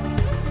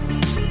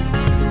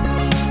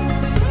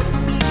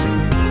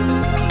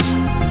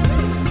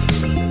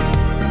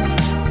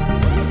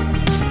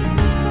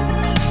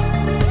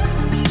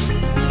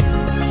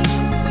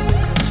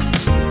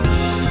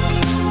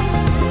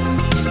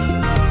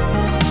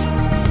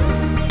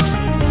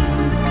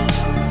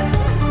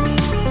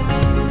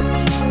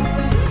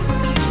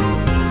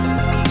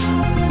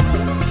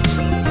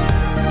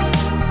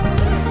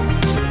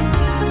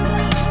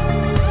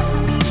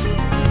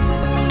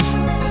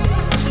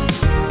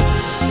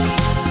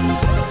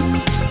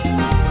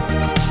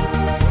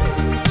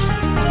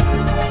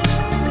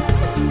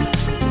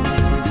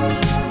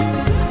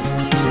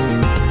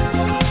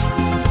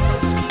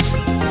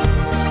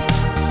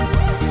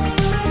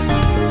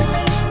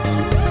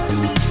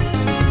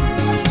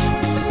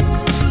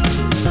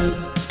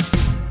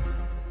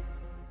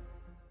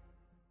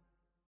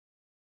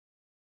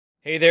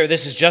 Hey there,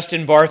 this is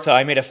Justin Bartha.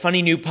 I made a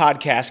funny new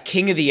podcast,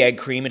 King of the Egg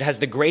Cream. It has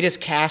the greatest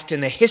cast in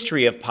the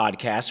history of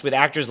podcasts with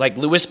actors like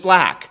Louis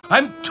Black,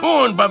 I'm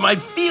torn by my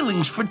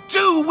feelings for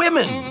two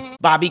women.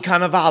 Bobby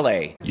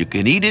Cannavale, You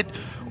can eat it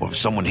Or if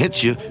someone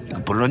hits you, you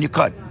can put it on your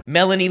cut.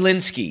 Melanie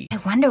Linsky, I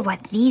wonder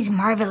what these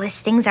marvelous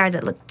things are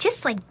that look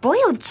just like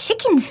boiled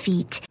chicken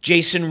feet.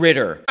 Jason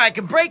Ritter, I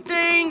can break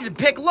things and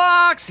pick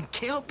locks and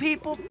kill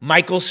people.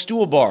 Michael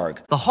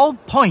Stuhlbarg, The whole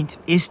point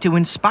is to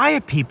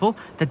inspire people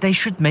that they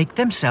should make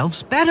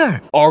themselves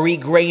better. Ari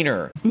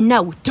Grainer,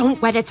 No,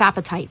 don't whet its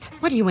appetite.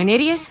 What are you, an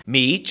idiot?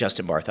 me,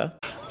 Justin Bartha,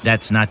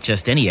 That's not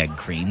just any egg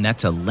cream,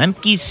 that's a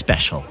Lemke's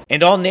special.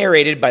 and all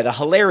narrated by the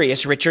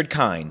hilarious Richard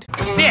Kind.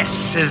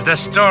 This is the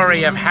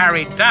story of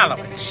Harry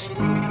Dalowitz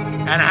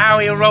and how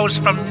he rose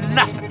from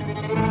nothing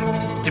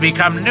to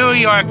become New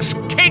York's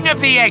King of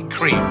the Egg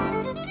Cream.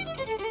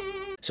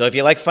 So if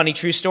you like funny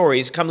true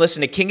stories, come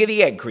listen to King of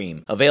the Egg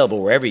Cream,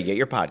 available wherever you get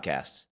your podcasts.